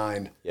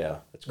 1.9. Yeah,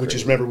 that's which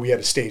is, remember, we had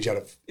a stage out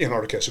of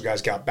Antarctica, so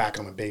guys got back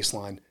on the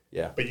baseline.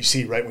 Yeah. But you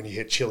see right when you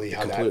hit Chile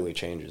how completely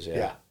changes,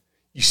 yeah.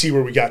 You see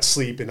where we got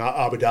sleep in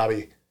Abu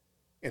Dhabi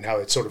and how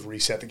it sort of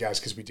reset the guys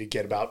because we did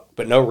get about...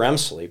 But no REM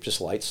sleep,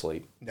 just light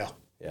sleep. No.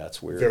 Yeah,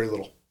 it's weird. Very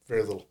little.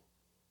 Very little.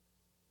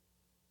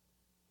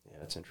 Yeah,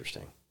 that's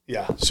interesting.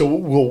 Yeah, so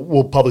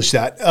we'll publish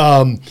that.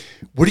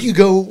 Where do you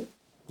go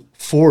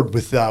forward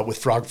with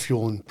Frog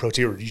Fuel and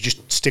Protea, or do you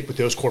just stick with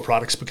those core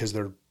products because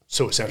they're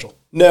so essential?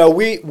 No,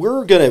 we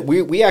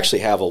actually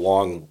have a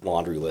long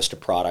laundry list of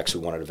products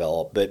we want to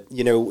develop, but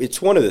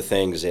it's one of the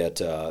things that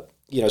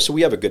so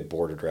we have a good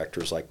board of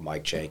directors like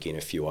Mike Janke and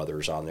a few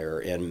others on there,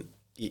 and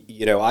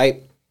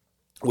I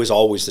was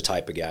always the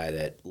type of guy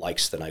that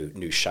likes the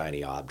new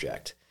shiny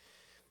object,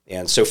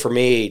 and so for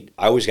me,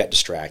 I always got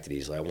distracted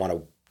easily. I want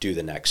to do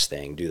the next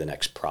thing, do the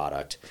next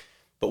product.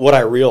 But what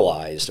I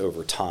realized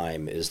over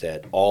time is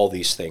that all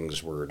these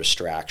things were a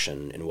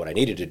distraction, and what I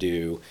needed to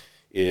do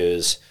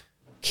is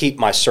keep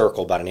my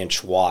circle about an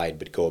inch wide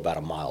but go about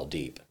a mile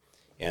deep.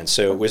 And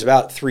so it was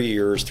about 3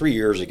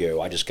 years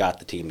ago, I just got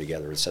the team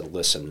together and said,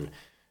 listen,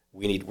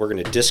 we're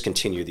going to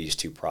discontinue these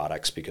two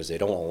products because they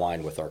don't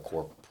align with our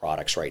core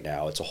products right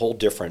now. It's a whole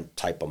different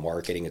type of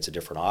marketing. It's a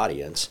different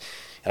audience.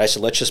 And I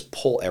said, let's just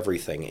pull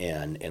everything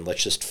in and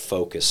let's just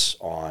focus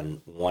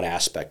on one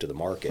aspect of the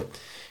market.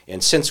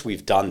 And since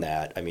we've done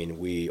that, I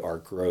mean, our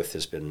growth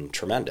has been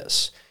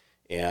tremendous.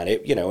 And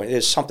it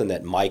is something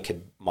that Mike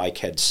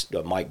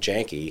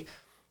Janke,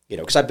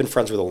 because I've been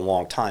friends with him a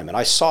long time, and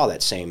I saw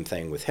that same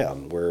thing with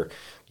him where,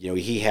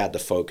 he had the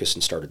focus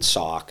and started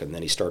SOC, and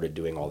then he started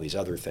doing all these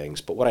other things.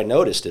 But what I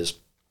noticed is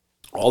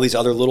all these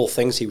other little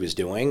things he was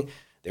doing,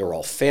 they were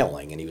all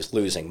failing, and he was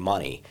losing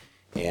money.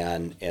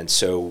 And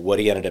so what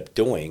he ended up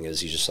doing is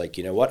he's just like,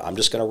 you know what, I'm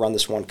just going to run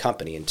this one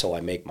company until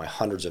I make my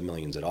hundreds of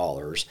millions of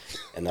dollars,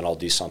 and then I'll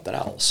do something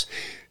else.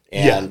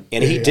 And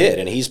he did,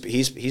 and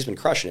he's been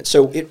crushing it.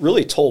 So it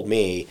really told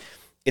me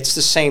it's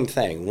the same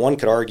thing. One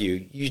could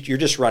argue you're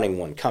just running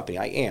one company.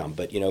 I am,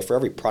 but for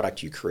every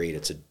product you create,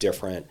 it's a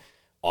different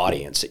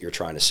audience that you're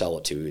trying to sell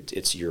it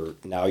to.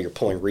 Now you're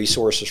pulling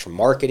resources from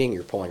marketing,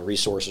 you're pulling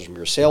resources from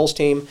your sales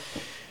team.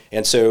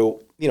 And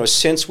so,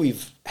 since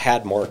we've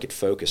had market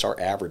focus, our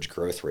average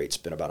growth rate's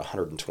been about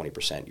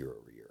 120% year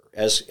over year,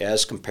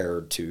 as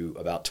compared to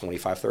about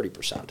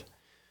 25-30%.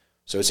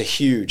 So it's a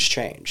huge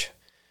change,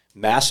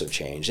 massive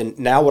change. And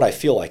now what I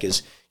feel like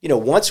is,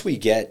 once we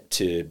get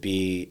to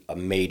be a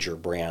major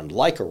brand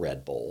like a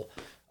Red Bull,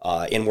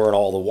 and we're in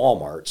all the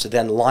Walmarts,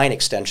 then line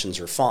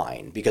extensions are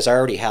fine because I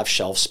already have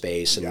shelf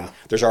space and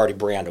there's already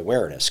brand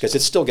awareness because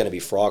it's still going to be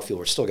Frog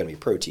Fuel, it's still going to be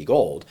Protea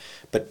Gold,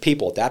 but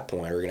people at that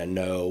point are going to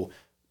know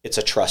it's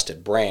a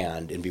trusted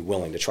brand and be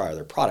willing to try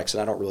other products,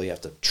 and I don't really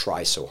have to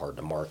try so hard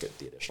to market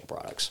the additional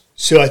products.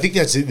 So I think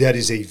that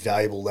is a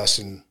valuable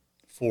lesson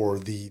for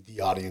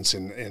the audience,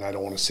 and I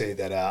don't want to say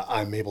that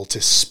I'm able to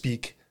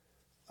speak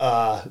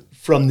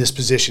from this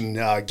position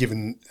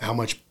given how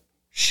much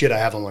shit I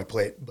have on my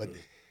plate, but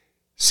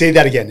say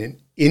that again,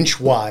 an inch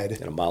wide.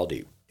 And a mile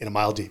deep. And a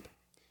mile deep,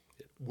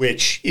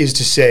 which is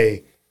to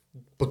say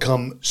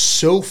become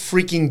so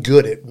freaking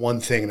good at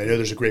one thing, and I know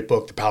there's a great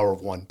book, The Power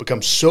of One,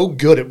 become so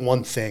good at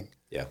one thing.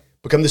 Yeah.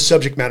 Become the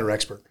subject matter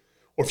expert.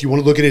 Or if you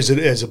want to look at it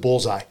as a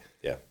bullseye.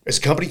 Yeah. As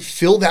a company,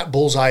 fill that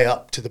bullseye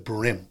up to the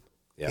brim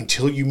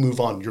until you move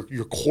on.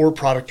 Your core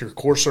product, your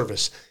core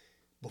service,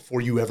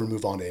 before you ever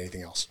move on to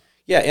anything else.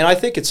 Yeah, and I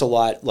think it's a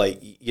lot like,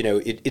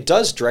 it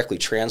does directly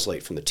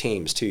translate from the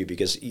teams too,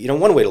 because,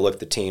 one way to look at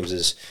the teams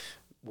is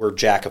we're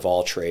jack of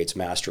all trades,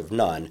 master of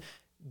none.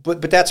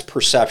 But that's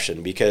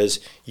perception because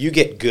you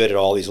get good at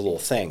all these little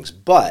things.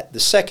 But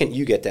the second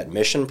you get that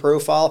mission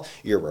profile,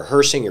 you're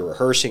rehearsing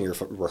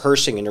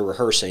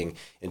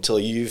until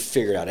you've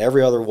figured out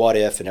every other what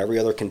if and every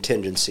other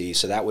contingency.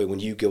 So that way when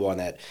you go on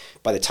that,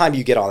 by the time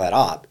you get on that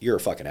op, you're a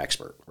fucking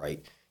expert,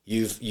 right?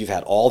 You've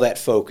had all that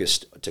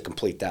focused to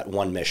complete that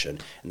one mission,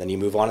 and then you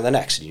move on to the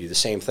next, and you do the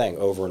same thing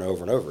over and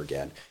over and over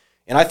again.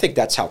 And I think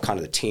that's how kind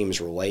of the teams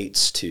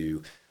relates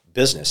to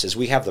business, is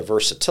we have the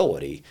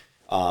versatility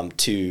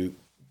to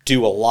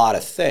do a lot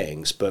of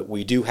things, but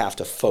we do have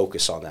to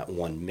focus on that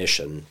one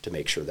mission to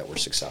make sure that we're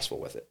successful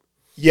with it.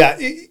 Yeah.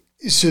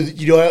 So,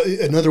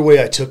 another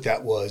way I took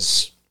that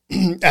was,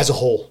 as a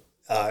whole,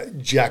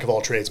 jack of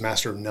all trades,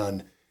 master of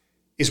none,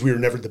 is we were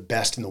never the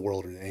best in the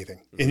world at anything.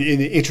 Mm-hmm. And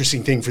the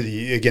interesting thing for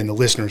the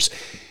listeners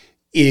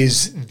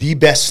is the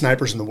best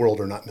snipers in the world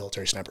are not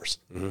military snipers.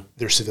 Mm-hmm.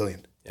 They're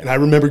civilian. Yeah. And I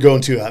remember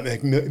going to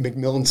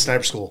McMillan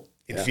Sniper School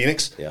in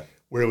Phoenix,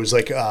 where it was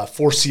like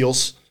 4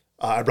 SEALs.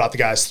 I brought the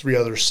guys, 3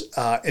 others,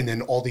 and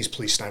then all these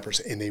police snipers,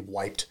 and they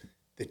wiped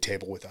the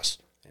table with us.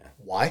 Yeah.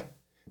 Why?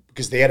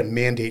 Because they had a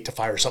mandate to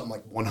fire something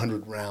like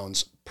 100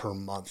 rounds per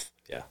month.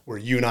 Yeah. Where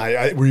you and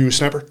I were you a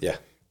sniper? Yeah.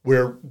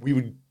 Where we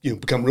would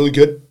become really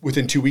good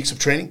within 2 weeks of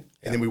training,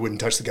 and then we wouldn't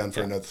touch the gun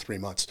for another 3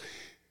 months.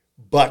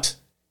 But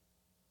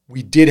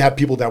we did have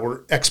people that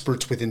were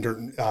experts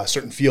within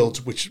certain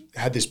fields, which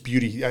had this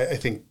beauty. I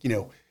think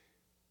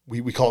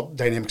we call it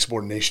dynamic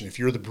subordination. If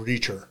you're the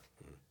breacher,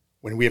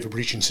 when we have a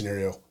breaching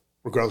scenario,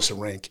 regardless of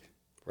rank,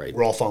 right,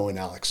 we're all following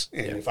Alex.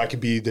 And if I could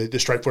be the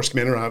strike force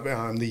commander,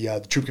 I'm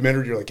the troop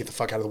commander, you're like, get the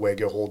fuck out of the way,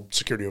 go hold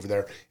security over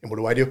there. And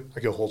what do? I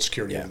go hold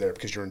security over there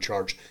because you're in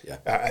charge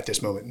at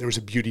this moment. And there was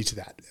a beauty to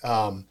that.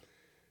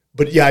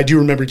 But yeah, I do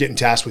remember getting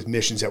tasked with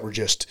missions that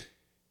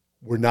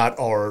were not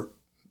our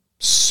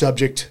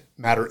subject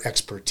matter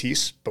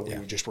expertise, but we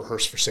would just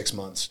rehearse for 6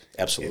 months.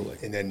 Absolutely.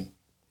 And then,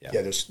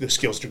 those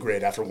skills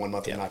degrade after 1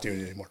 month of not doing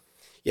it anymore.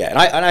 Yeah,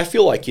 and I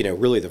feel like,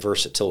 really the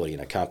versatility in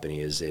a company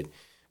is that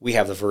we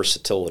have the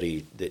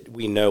versatility that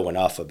we know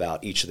enough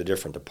about each of the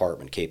different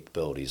department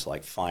capabilities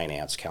like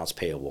finance, accounts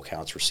payable,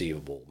 accounts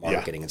receivable,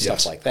 marketing, and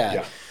stuff like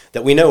that,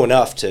 that we know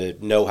enough to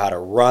know how to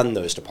run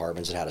those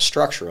departments and how to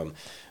structure them.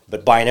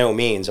 But by no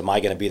means am I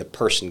going to be the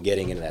person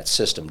getting into that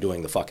system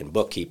doing the fucking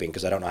bookkeeping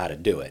because I don't know how to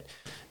do it.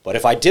 But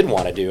if I did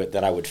want to do it,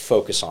 then I would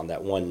focus on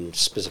that one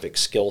specific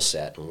skill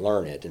set and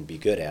learn it and be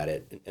good at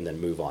it and then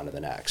move on to the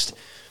next.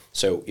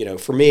 So,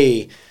 for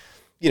me,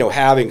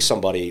 having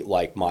somebody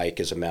like Mike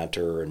as a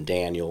mentor and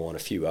Daniel and a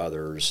few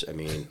others, I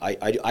mean,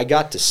 I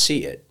got to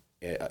see it,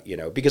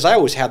 because I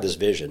always had this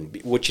vision.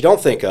 What you don't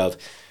think of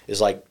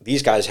is like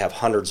these guys have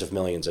hundreds of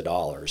millions of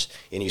dollars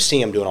and you see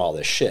them doing all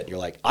this shit. And you're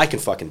like, I can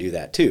fucking do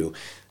that too.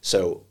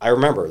 So I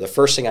remember the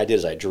first thing I did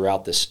is I drew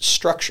out this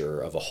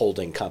structure of a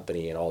holding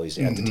company and all these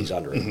entities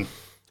under it.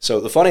 So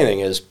the funny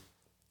thing is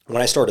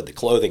when I started the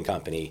clothing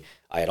company,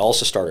 I had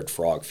also started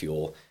Frog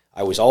Fuel.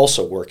 I was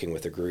also working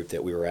with a group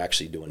that we were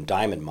actually doing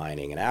diamond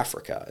mining in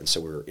Africa. And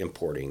so we were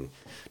importing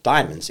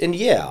diamonds. And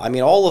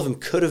all of them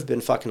could have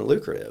been fucking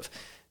lucrative.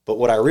 But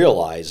what I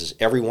realized is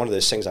every one of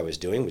those things I was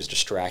doing was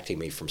distracting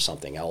me from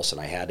something else. And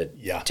I had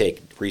to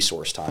take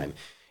resource time.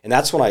 And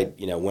that's when I,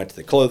 went to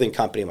the clothing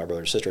company, my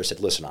brother and sister. I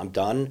said, listen, I'm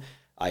done.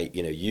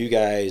 You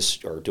guys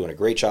are doing a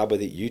great job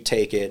with it. You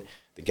take it.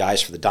 The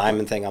guys for the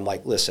diamond thing, I'm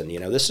like, listen,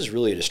 this is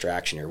really a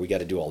distraction here. We got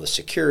to do all this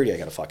security. I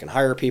got to fucking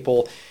hire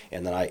people.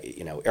 And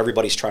then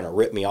everybody's trying to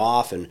rip me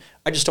off and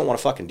I just don't want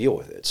to fucking deal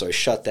with it. So I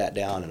shut that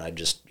down and I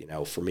just,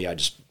 for me, I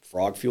just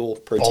Frog Fuel,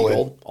 Protein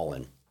Gold, all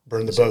in.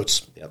 Burn the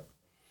boats. Yep.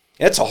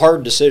 It's a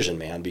hard decision,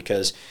 man,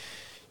 because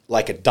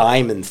like a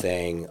diamond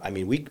thing, I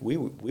mean, we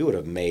would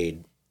have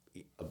made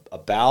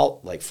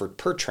about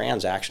per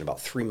transaction, about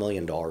 $3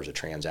 million a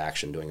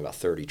transaction, doing about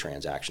 30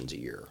 transactions a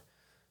year.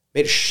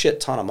 Made a shit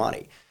ton of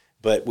money.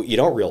 But what you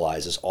don't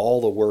realize is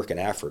all the work and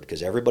effort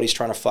because everybody's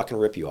trying to fucking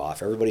rip you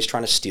off. Everybody's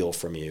trying to steal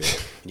from you.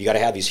 You got to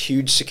have these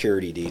huge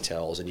security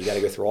details and you got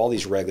to go through all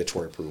these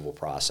regulatory approval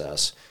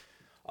process.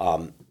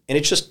 And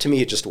it just, to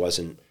me, it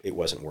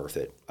wasn't worth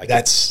it.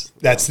 That's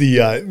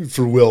the,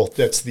 for Will,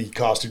 that's the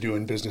cost of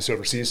doing business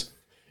overseas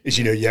is,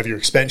 you have your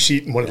expense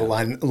sheet and one of the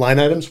line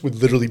items would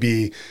literally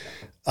be,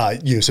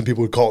 some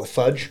people would call it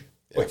fudge,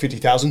 like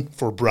 50,000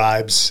 for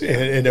bribes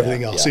and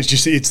everything else. Yeah.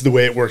 It's the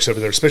way it works over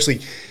there, especially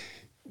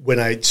when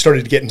I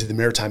started to get into the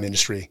maritime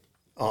industry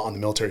on the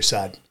military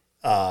side.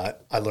 I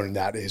learned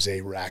that is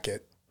a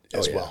racket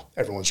as well.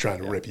 Everyone's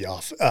trying to rip you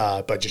off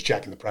by just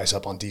jacking the price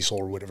up on diesel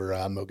or whatever,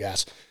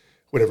 MoGas,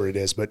 whatever it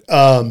is. But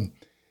and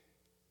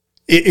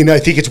I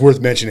think it's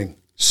worth mentioning.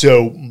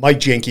 So Mike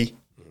Jenke,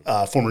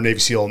 former Navy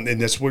SEAL, and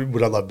that's what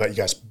I love about you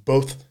guys.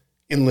 Both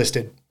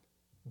enlisted,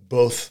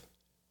 both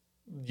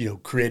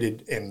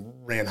created and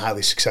ran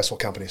highly successful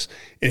companies.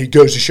 And it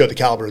goes to show the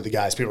caliber of the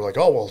guys. People are like,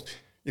 oh,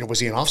 well, was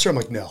he an officer? I'm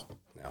like, no,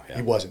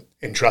 he wasn't.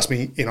 And trust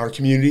me, in our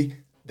community,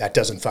 that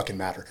doesn't fucking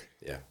matter.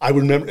 Yeah. I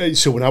remember,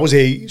 so when I was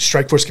a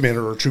strike force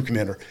commander or a troop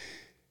commander,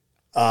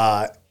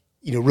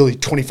 really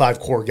 25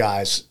 core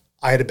guys,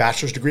 I had a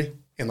bachelor's degree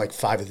and like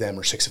 5 of them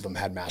or 6 of them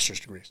had master's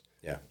degrees.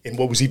 Yeah. And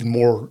what was even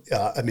more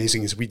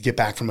amazing is we'd get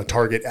back from a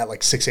target at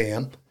like 6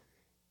 a.m.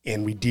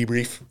 and we'd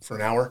debrief for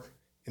an hour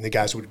and the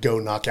guys would go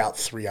knock out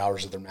 3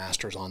 hours of their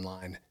masters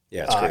online.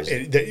 Yeah, it's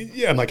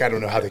crazy. I'm like, I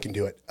don't know how they can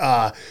do it.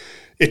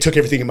 It took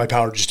everything in my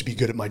power just to be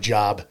good at my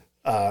job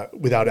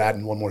without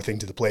adding one more thing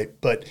to the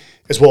plate. But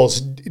as well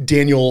as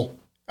Daniel,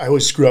 I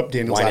always screw up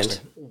Daniel's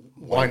last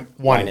name.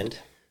 Wynand,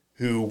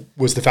 who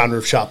was the founder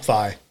of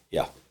Shopify.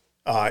 Yeah.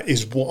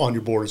 Is on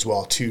your board as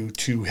well,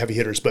 two heavy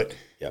hitters. But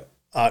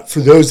for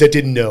those that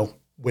didn't know,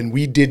 when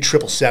we did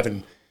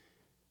 777,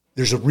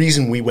 there's a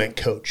reason we went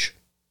coach.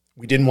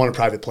 We didn't want a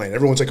private plane.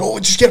 Everyone's like, oh,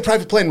 just get a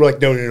private plane. We're like,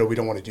 no, we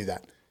don't want to do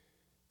that.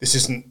 This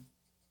isn't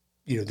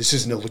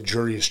a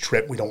luxurious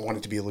trip. We don't want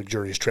it to be a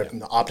luxurious trip.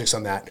 And the optics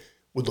on that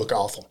would look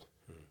awful.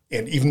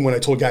 And even when I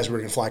told guys we were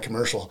going to fly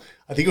commercial,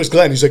 I think it was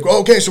Glenn. He's like, oh,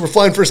 okay, so we're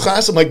flying first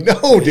class. I'm like,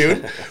 no,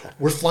 dude,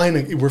 we're flying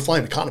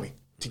economy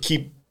to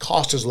keep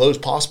cost as low as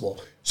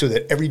possible so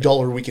that every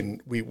dollar we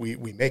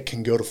make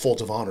can go to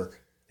folds of honor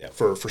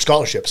for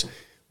scholarships.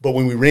 But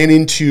when we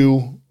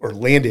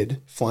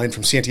landed flying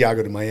from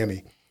Santiago to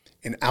Miami,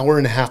 an hour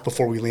and a half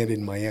before we landed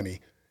in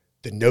Miami,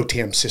 the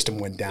NOTAM system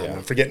went down. Yeah.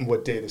 I'm forgetting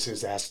what day this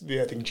is. I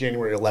think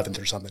January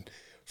 11th or something.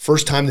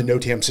 First time the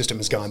NOTAM system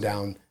has gone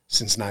down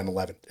since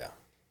 9/11. Yeah.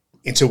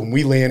 And so when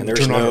we land, there's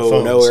turn on our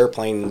phones. No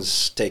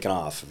airplanes taken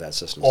off of that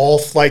system. All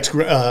flights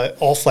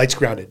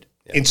grounded.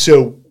 Yeah. And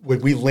so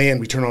when we land,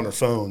 we turn on our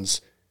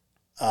phones.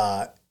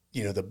 The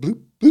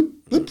bloop, bloop,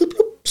 bloop, bloop,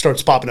 bloop,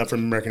 starts popping up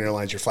from American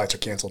Airlines. Your flights are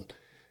canceled.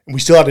 And we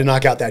still had to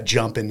knock out that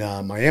jump in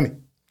Miami,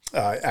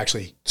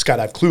 actually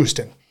skydive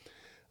Clewiston.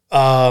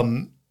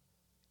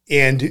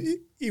 And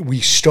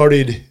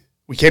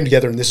we came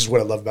together, and this is what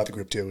I love about the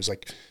group too. It was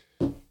like,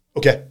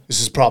 okay, this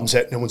is a problem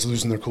set. No one's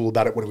losing their cool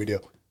about it. What do we do?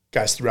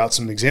 Guys threw out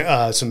some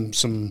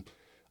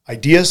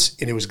ideas,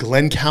 and it was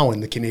Glenn Cowan,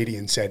 the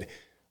Canadian, said,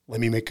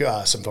 let me make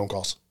some phone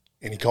calls.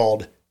 And he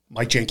called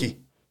Mike Jenke.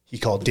 He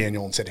called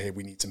Daniel and said, hey,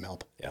 we need some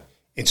help. Yeah.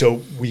 And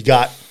so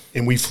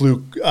we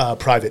flew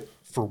private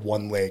for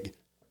one leg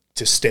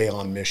to stay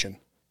on mission.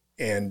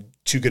 And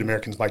two good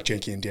Americans, Mike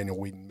Jenke and Daniel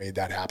Wheaton, made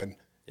that happen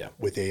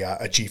with a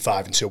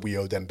G5. And so we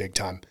owe them big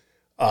time.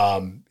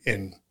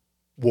 And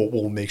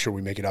we'll make sure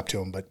we make it up to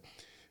them. But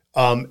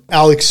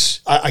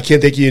Alex, I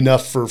can't thank you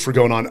enough for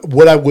going on.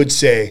 What I would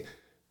say,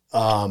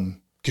 because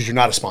you're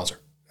not a sponsor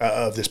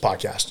of this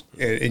podcast,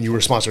 and you were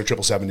a sponsor of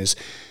 777, is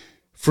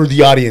for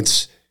the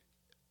audience,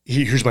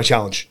 here's my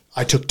challenge.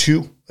 I took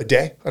 2 a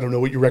day. I don't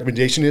know what your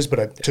recommendation is, but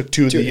I took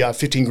 2 of the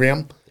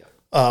 15-gram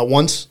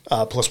ones,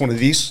 plus one of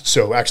these.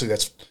 So actually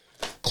that's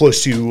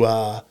close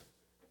to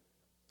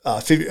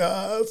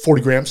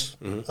 40 grams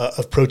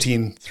of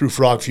protein through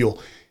Frog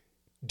Fuel.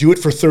 Do it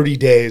for 30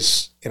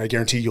 days, and I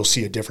guarantee you'll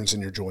see a difference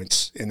in your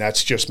joints. And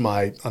that's just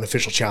my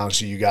unofficial challenge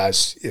to you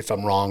guys. If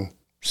I'm wrong,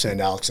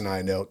 send Alex and I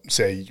a note and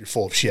say you're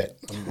full of shit.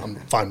 I'm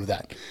fine with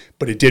that.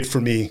 But it did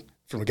for me,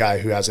 from a guy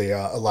who has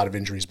a lot of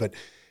injuries. But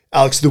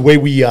Alex, the way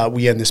we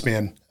end this,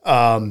 man,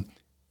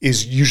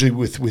 is usually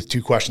with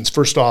 2 questions.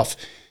 First off,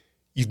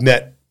 you've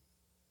met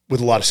with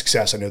a lot of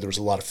success. I know there was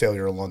a lot of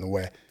failure along the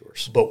way. Of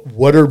course. But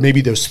what are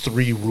maybe those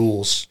 3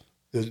 rules,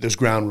 those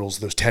ground rules,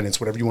 those tenets,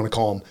 whatever you want to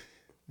call them,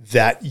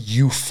 that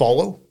you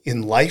follow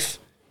in life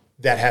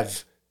that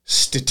have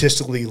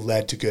statistically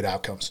led to good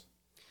outcomes?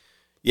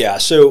 Yeah,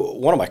 so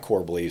one of my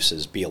core beliefs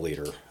is be a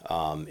leader.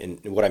 And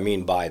what I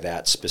mean by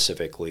that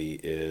specifically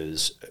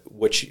is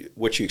what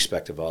you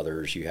expect of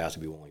others, you have to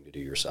be willing to do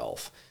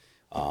yourself.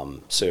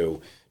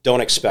 So don't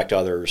expect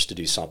others to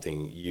do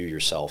something you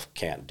yourself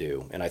can't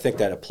do. And I think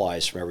that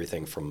applies from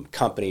everything from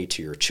company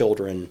to your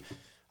children.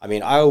 I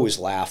mean, I always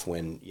laugh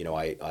when,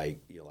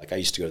 I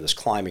used to go to this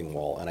climbing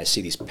wall and I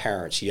see these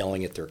parents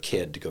yelling at their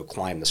kid to go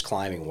climb this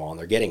climbing wall, and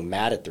they're getting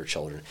mad at their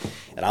children.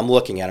 And I'm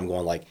looking at them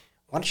going like,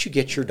 why don't you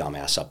get your dumb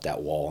ass up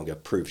that wall and go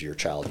prove to your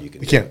child you can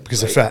do it? You can't,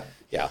 because they're fat.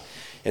 Yeah.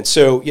 And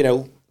so,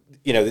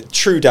 the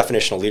true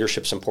definition of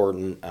leadership is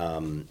important.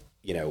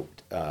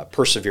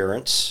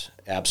 Perseverance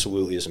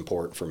absolutely is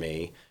important for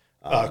me.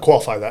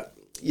 Qualify that.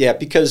 Yeah,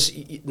 because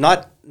it's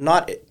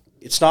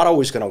not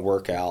always going to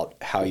work out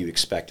how you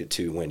expect it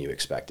to when you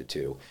expect it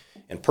to.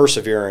 And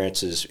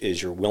perseverance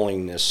is your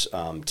willingness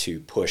to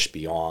push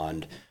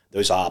beyond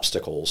those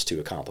obstacles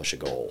to accomplish a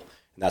goal.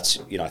 And that's,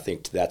 I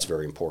think that's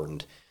very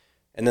important.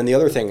 And then the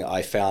other thing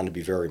I found to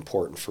be very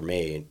important for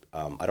me,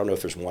 I don't know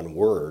if there's one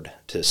word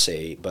to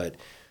say, but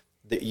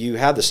that you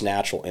have this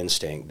natural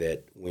instinct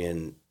that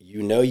when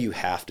you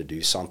have to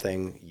do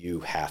something, you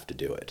have to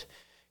do it.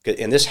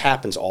 And this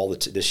happens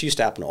this used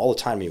to happen all the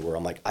time to me, where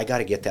I'm like, I got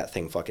to get that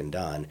thing fucking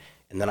done,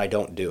 and then I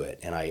don't do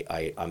it, and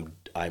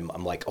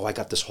I'm like, oh, I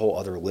got this whole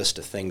other list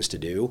of things to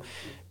do,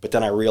 but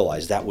then I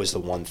realized that was the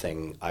one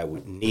thing I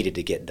needed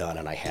to get done,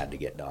 and I had to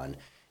get done.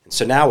 And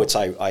so now it's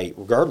I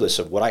regardless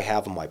of what I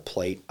have on my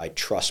plate, I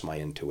trust my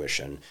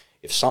intuition.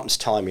 If something's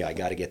telling me I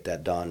got to get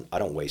that done, I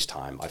don't waste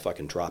time. I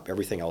fucking drop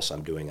everything else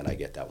I'm doing and I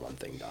get that one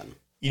thing done.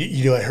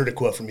 I heard a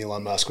quote from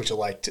Elon Musk, which I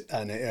liked,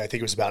 and I think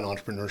it was about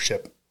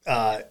entrepreneurship.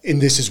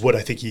 And this is what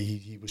I think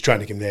he was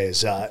trying to convey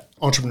is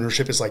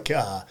entrepreneurship is like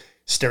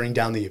staring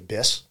down the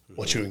abyss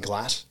while chewing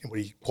glass. And what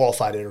he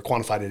qualified it or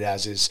quantified it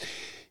as is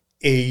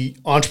a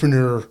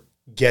entrepreneur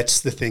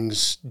gets the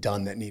things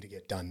done that need to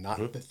get done,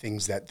 not the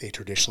things that they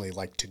traditionally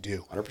like to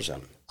do.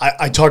 100%.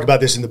 I talk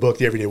about this in the book,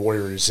 The Everyday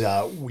Warrior, is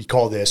we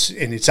call this,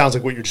 and it sounds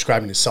like what you're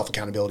describing is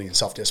self-accountability and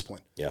self-discipline.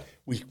 Yeah.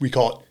 We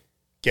call it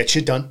get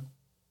shit done,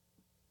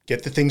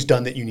 get the things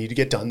done that you need to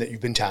get done that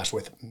you've been tasked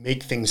with,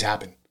 make things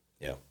happen.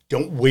 Yeah.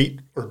 Don't wait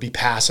or be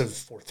passive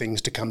for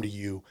things to come to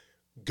you.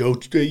 Go,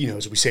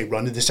 as we say,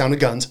 run to the sound of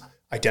guns,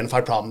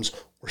 identify problems,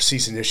 or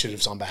seize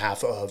initiatives on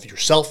behalf of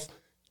yourself,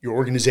 your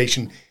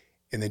organization,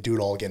 and then do it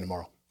all again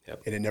tomorrow.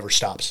 Yep. And it never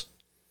stops.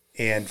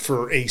 And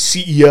for a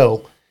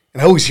CEO,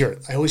 and I always hear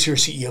it, a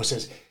CEO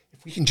says,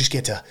 if we can just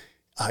get to,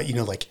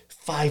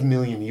 5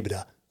 million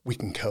EBITDA, we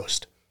can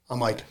coast. I'm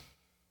like,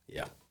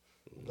 yeah.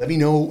 Let me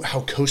know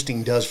how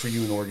coasting does for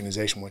you in the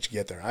organization once you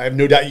get there. I have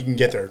no doubt you can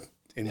get there.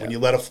 And when you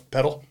let off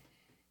pedal,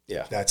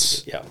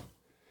 that's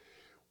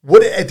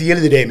what at the end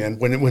of the day, man,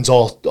 when's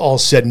all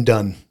said and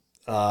done,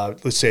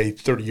 let's say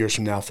 30 years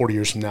from now, 40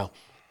 years from now,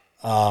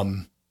 what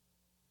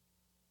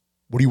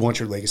do you want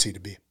your legacy to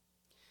be?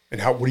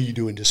 And what are you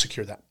doing to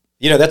secure that?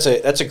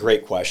 That's a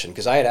great question,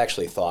 because I had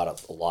actually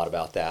thought a lot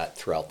about that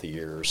throughout the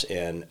years,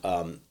 and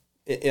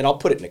I'll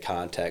put it into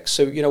context.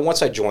 So,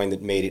 once I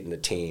made it into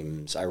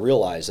teams, I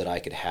realized that I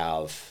could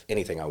have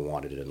anything I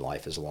wanted in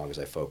life as long as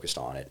I focused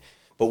on it.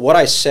 But what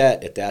I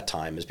set at that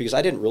time is because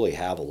I didn't really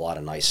have a lot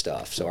of nice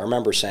stuff. So I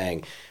remember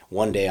saying,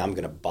 one day I'm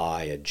going to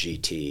buy a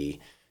GT,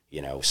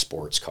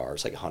 sports car.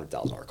 It's like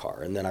 $100,000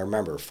 car. And then I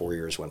remember 4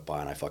 years went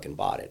by and I fucking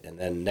bought it. And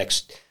then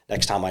next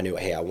time I knew,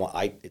 hey,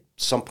 at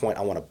some point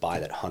I want to buy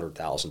that $100,000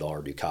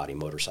 Ducati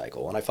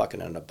motorcycle. And I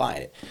fucking ended up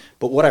buying it.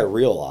 But what I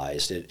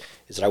realized is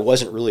that I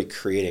wasn't really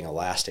creating a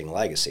lasting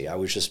legacy. I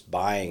was just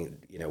buying,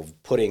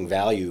 putting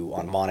value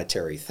on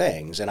monetary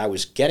things, and I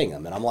was getting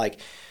them. And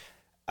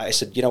I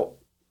said,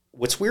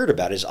 what's weird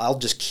about it is I'll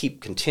just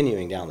keep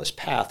continuing down this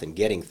path and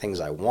getting things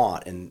I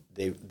want, and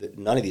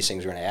none of these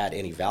things are going to add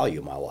any value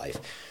in my life.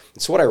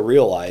 And so what I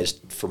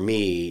realized for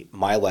me,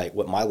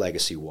 what my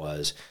legacy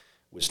was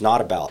not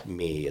about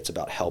me. It's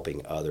about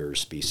helping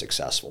others be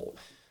successful.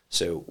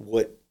 So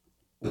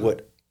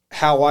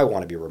how I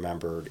want to be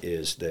remembered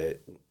is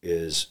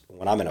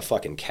when I'm in a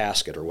fucking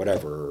casket or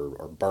whatever,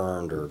 or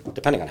burned, or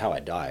depending on how I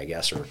die, I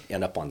guess, or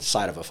end up on the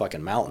side of a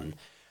fucking mountain.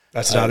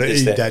 That's not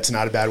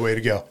a bad way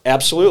to go.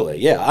 Absolutely,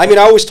 yeah. I mean,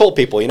 I always told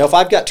people, if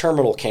I've got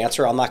terminal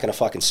cancer, I'm not going to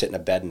fucking sit in a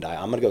bed and die.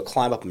 I'm going to go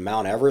climb up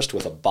Mount Everest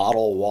with a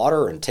bottle of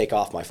water and take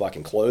off my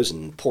fucking clothes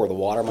and pour the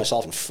water on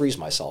myself and freeze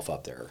myself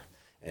up there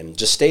and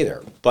just stay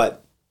there.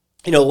 But,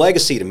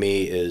 legacy to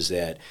me is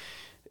that,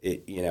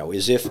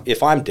 is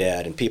if I'm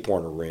dead and people are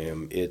in a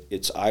room,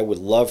 I would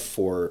love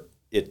for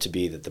it to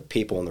be that the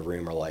people in the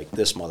room are like,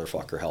 this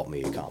motherfucker helped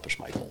me accomplish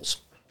my goals.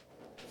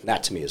 And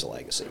that to me is a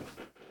legacy.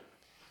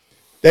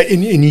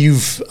 And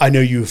I know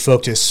you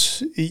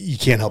focus, you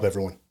can't help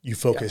everyone. You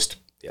focused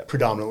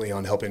predominantly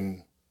on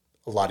helping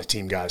a lot of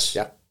team guys.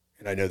 Yeah.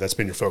 And I know that's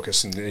been your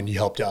focus, and you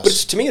helped us.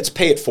 But to me, it's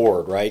pay it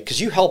forward, right? Because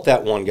you help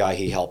that one guy,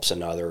 he helps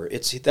another.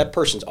 That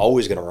person's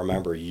always going to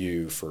remember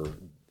you for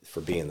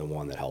being the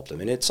one that helped them.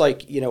 And it's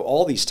like,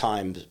 all these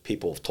times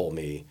people have told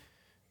me,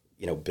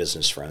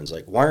 business friends,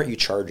 like, why aren't you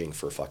charging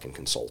for fucking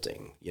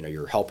consulting?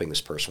 You're helping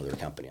this person with their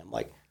company. I'm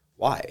like,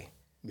 why?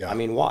 Yeah. I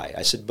mean, why?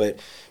 I said, but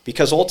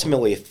because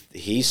ultimately, if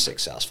he's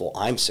successful,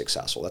 I'm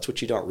successful. That's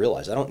what you don't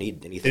realize. I don't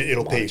need anything.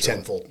 It'll pay you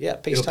tenfold. Yeah,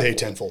 it'll pay you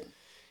tenfold.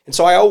 And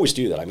so I always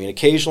do that. I mean,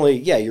 occasionally,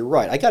 yeah, you're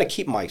right. I got to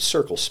keep my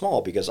circle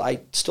small because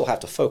I still have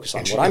to focus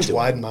on what I'm doing. Inch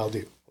wide, mile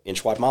deep.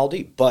 Inch wide, mile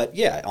deep. But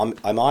yeah,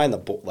 am I in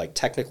the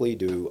technically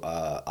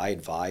I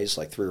advise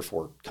like 3 or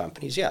 4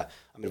 companies? Yeah,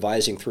 I'm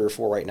advising 3 or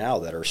 4 right now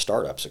that are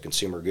startups, a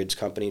consumer goods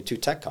company, 2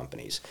 tech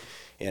companies.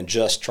 And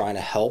just trying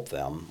to help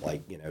them,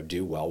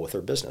 do well with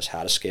their business,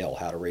 how to scale,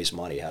 how to raise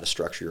money, how to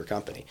structure your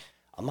company.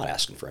 I'm not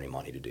asking for any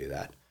money to do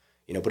that,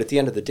 but at the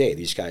end of the day,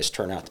 these guys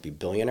turn out to be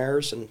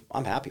billionaires, and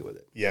I'm happy with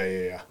it.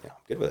 Yeah. I'm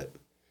good with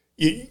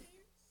it.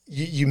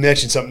 You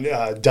mentioned something,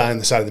 dying on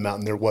the side of the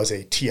mountain. There was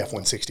a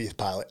TF-160th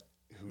pilot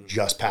who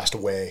just passed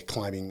away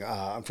climbing,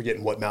 I'm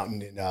forgetting what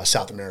mountain in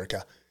South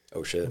America.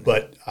 Oh, shit.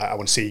 But I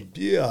want to say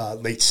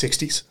late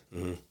 60s.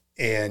 Mm-hmm.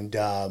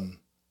 And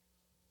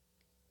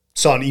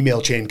saw an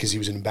email chain because he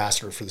was an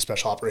ambassador for the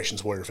Special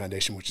Operations Warrior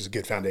Foundation, which is a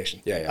good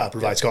foundation.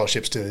 Provides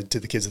scholarships to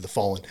the kids of the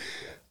fallen.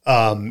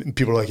 And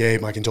people are like, hey,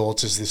 my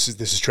condolences.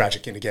 This is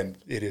tragic. And again,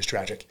 it is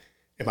tragic.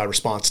 And my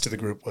response to the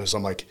group was,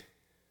 I'm like,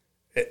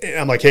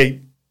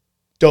 hey,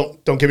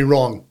 don't get me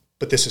wrong,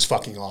 but this is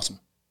fucking awesome.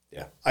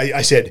 Yeah.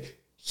 I said,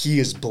 he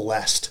is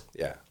blessed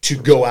to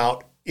go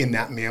out in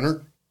that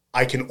manner.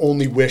 I can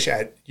only wish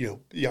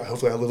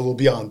hopefully I live a little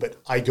beyond, but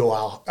I go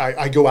out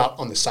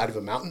on the side of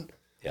a mountain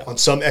on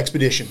some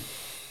expedition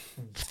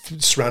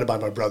surrounded by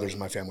my brothers and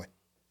my family.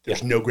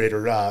 There's no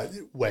greater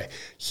way.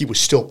 He was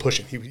still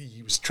pushing.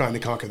 He was trying to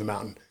conquer the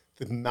mountain.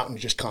 The mountain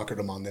just conquered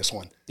him on this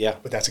one. Yeah.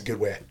 But that's a good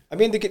way. I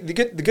mean, the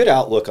good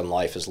outlook on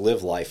life is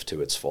live life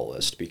to its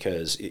fullest,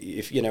 because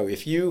if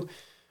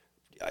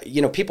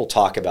people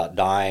talk about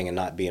dying and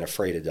not being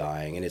afraid of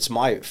dying, and it's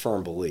my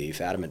firm belief,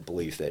 adamant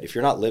belief, that if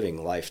you're not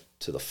living life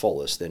to the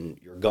fullest, then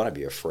you're going to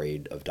be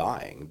afraid of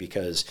dying,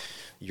 because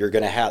there's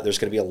going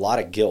to be a lot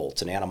of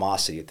guilt and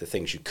animosity at the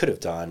things you could have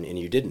done and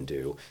you didn't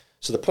do.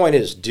 So the point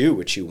is, do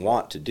what you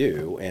want to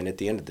do, and at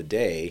the end of the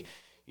day,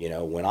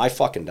 when I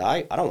fucking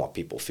die, I don't want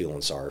people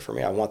feeling sorry for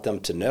me. I want them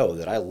to know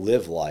that I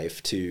live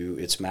life to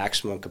its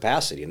maximum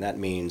capacity, and that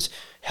means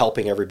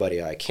helping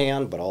everybody I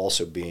can, but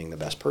also being the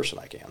best person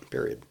I can,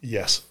 period.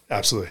 Yes,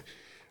 absolutely.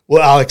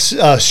 Well, Alex,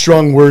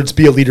 strong words,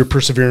 be a leader,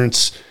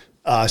 perseverance,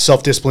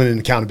 self-discipline, and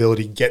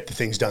accountability, get the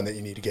things done that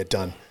you need to get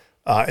done,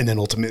 and then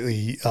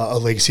ultimately a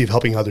legacy of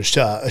helping others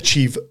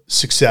achieve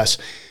success.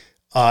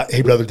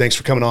 Hey, brother, thanks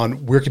for coming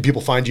on. Where can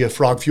people find you?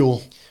 Frog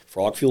Fuel?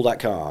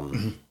 Frogfuel.com.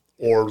 Mm-hmm.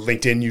 Or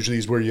LinkedIn usually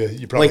is where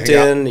you probably LinkedIn,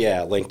 hang out. Yeah,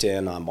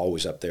 LinkedIn. I'm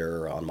always up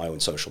there on my own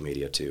social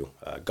media too.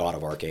 God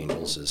of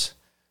Archangels is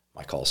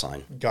my call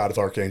sign. God of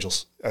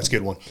Archangels. That's a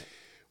good one.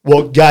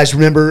 Well, guys,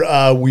 remember,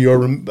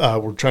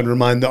 we're trying to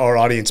remind our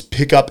audience,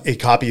 pick up a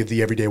copy of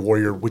The Everyday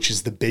Warrior, which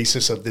is the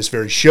basis of this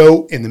very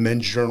show in the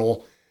Men's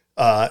Journal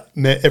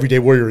Everyday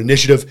Warrior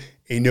Initiative,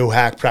 a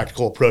no-hack,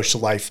 practical approach to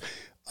life.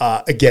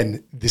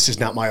 Again, this is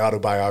not my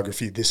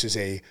autobiography. This is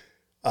a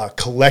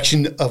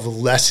collection of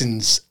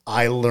lessons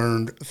I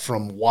learned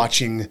from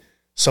watching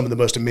some of the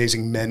most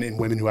amazing men and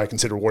women who I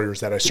consider warriors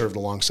that I served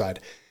alongside,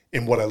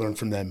 and what I learned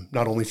from them,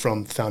 not only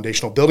from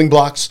foundational building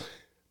blocks,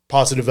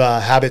 positive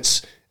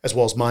habits, as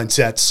well as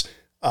mindsets,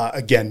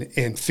 Again,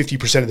 and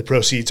 50% of the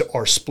proceeds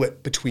are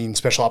split between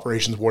Special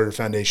Operations Warrior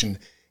Foundation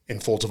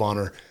and Folds of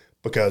Honor,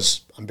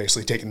 because I'm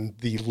basically taking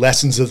the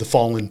lessons of the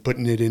fallen,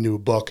 putting it into a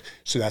book.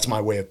 So that's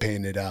my way of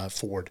paying it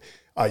forward.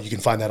 You can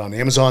find that on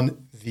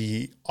Amazon.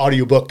 The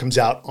audiobook comes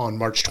out on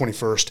March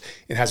 21st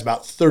and has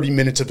about 30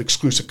 minutes of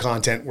exclusive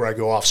content where I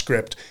go off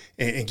script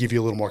and give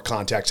you a little more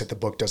context that the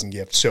book doesn't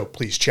give. So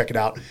please check it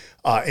out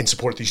and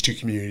support these two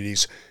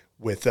communities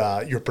with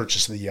your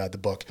purchase of the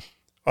book.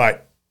 All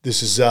right.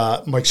 This is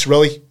Mike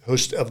Sorelli,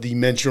 host of the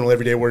Men's Journal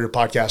Everyday Warrior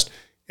podcast.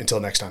 Until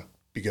next time,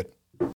 be good.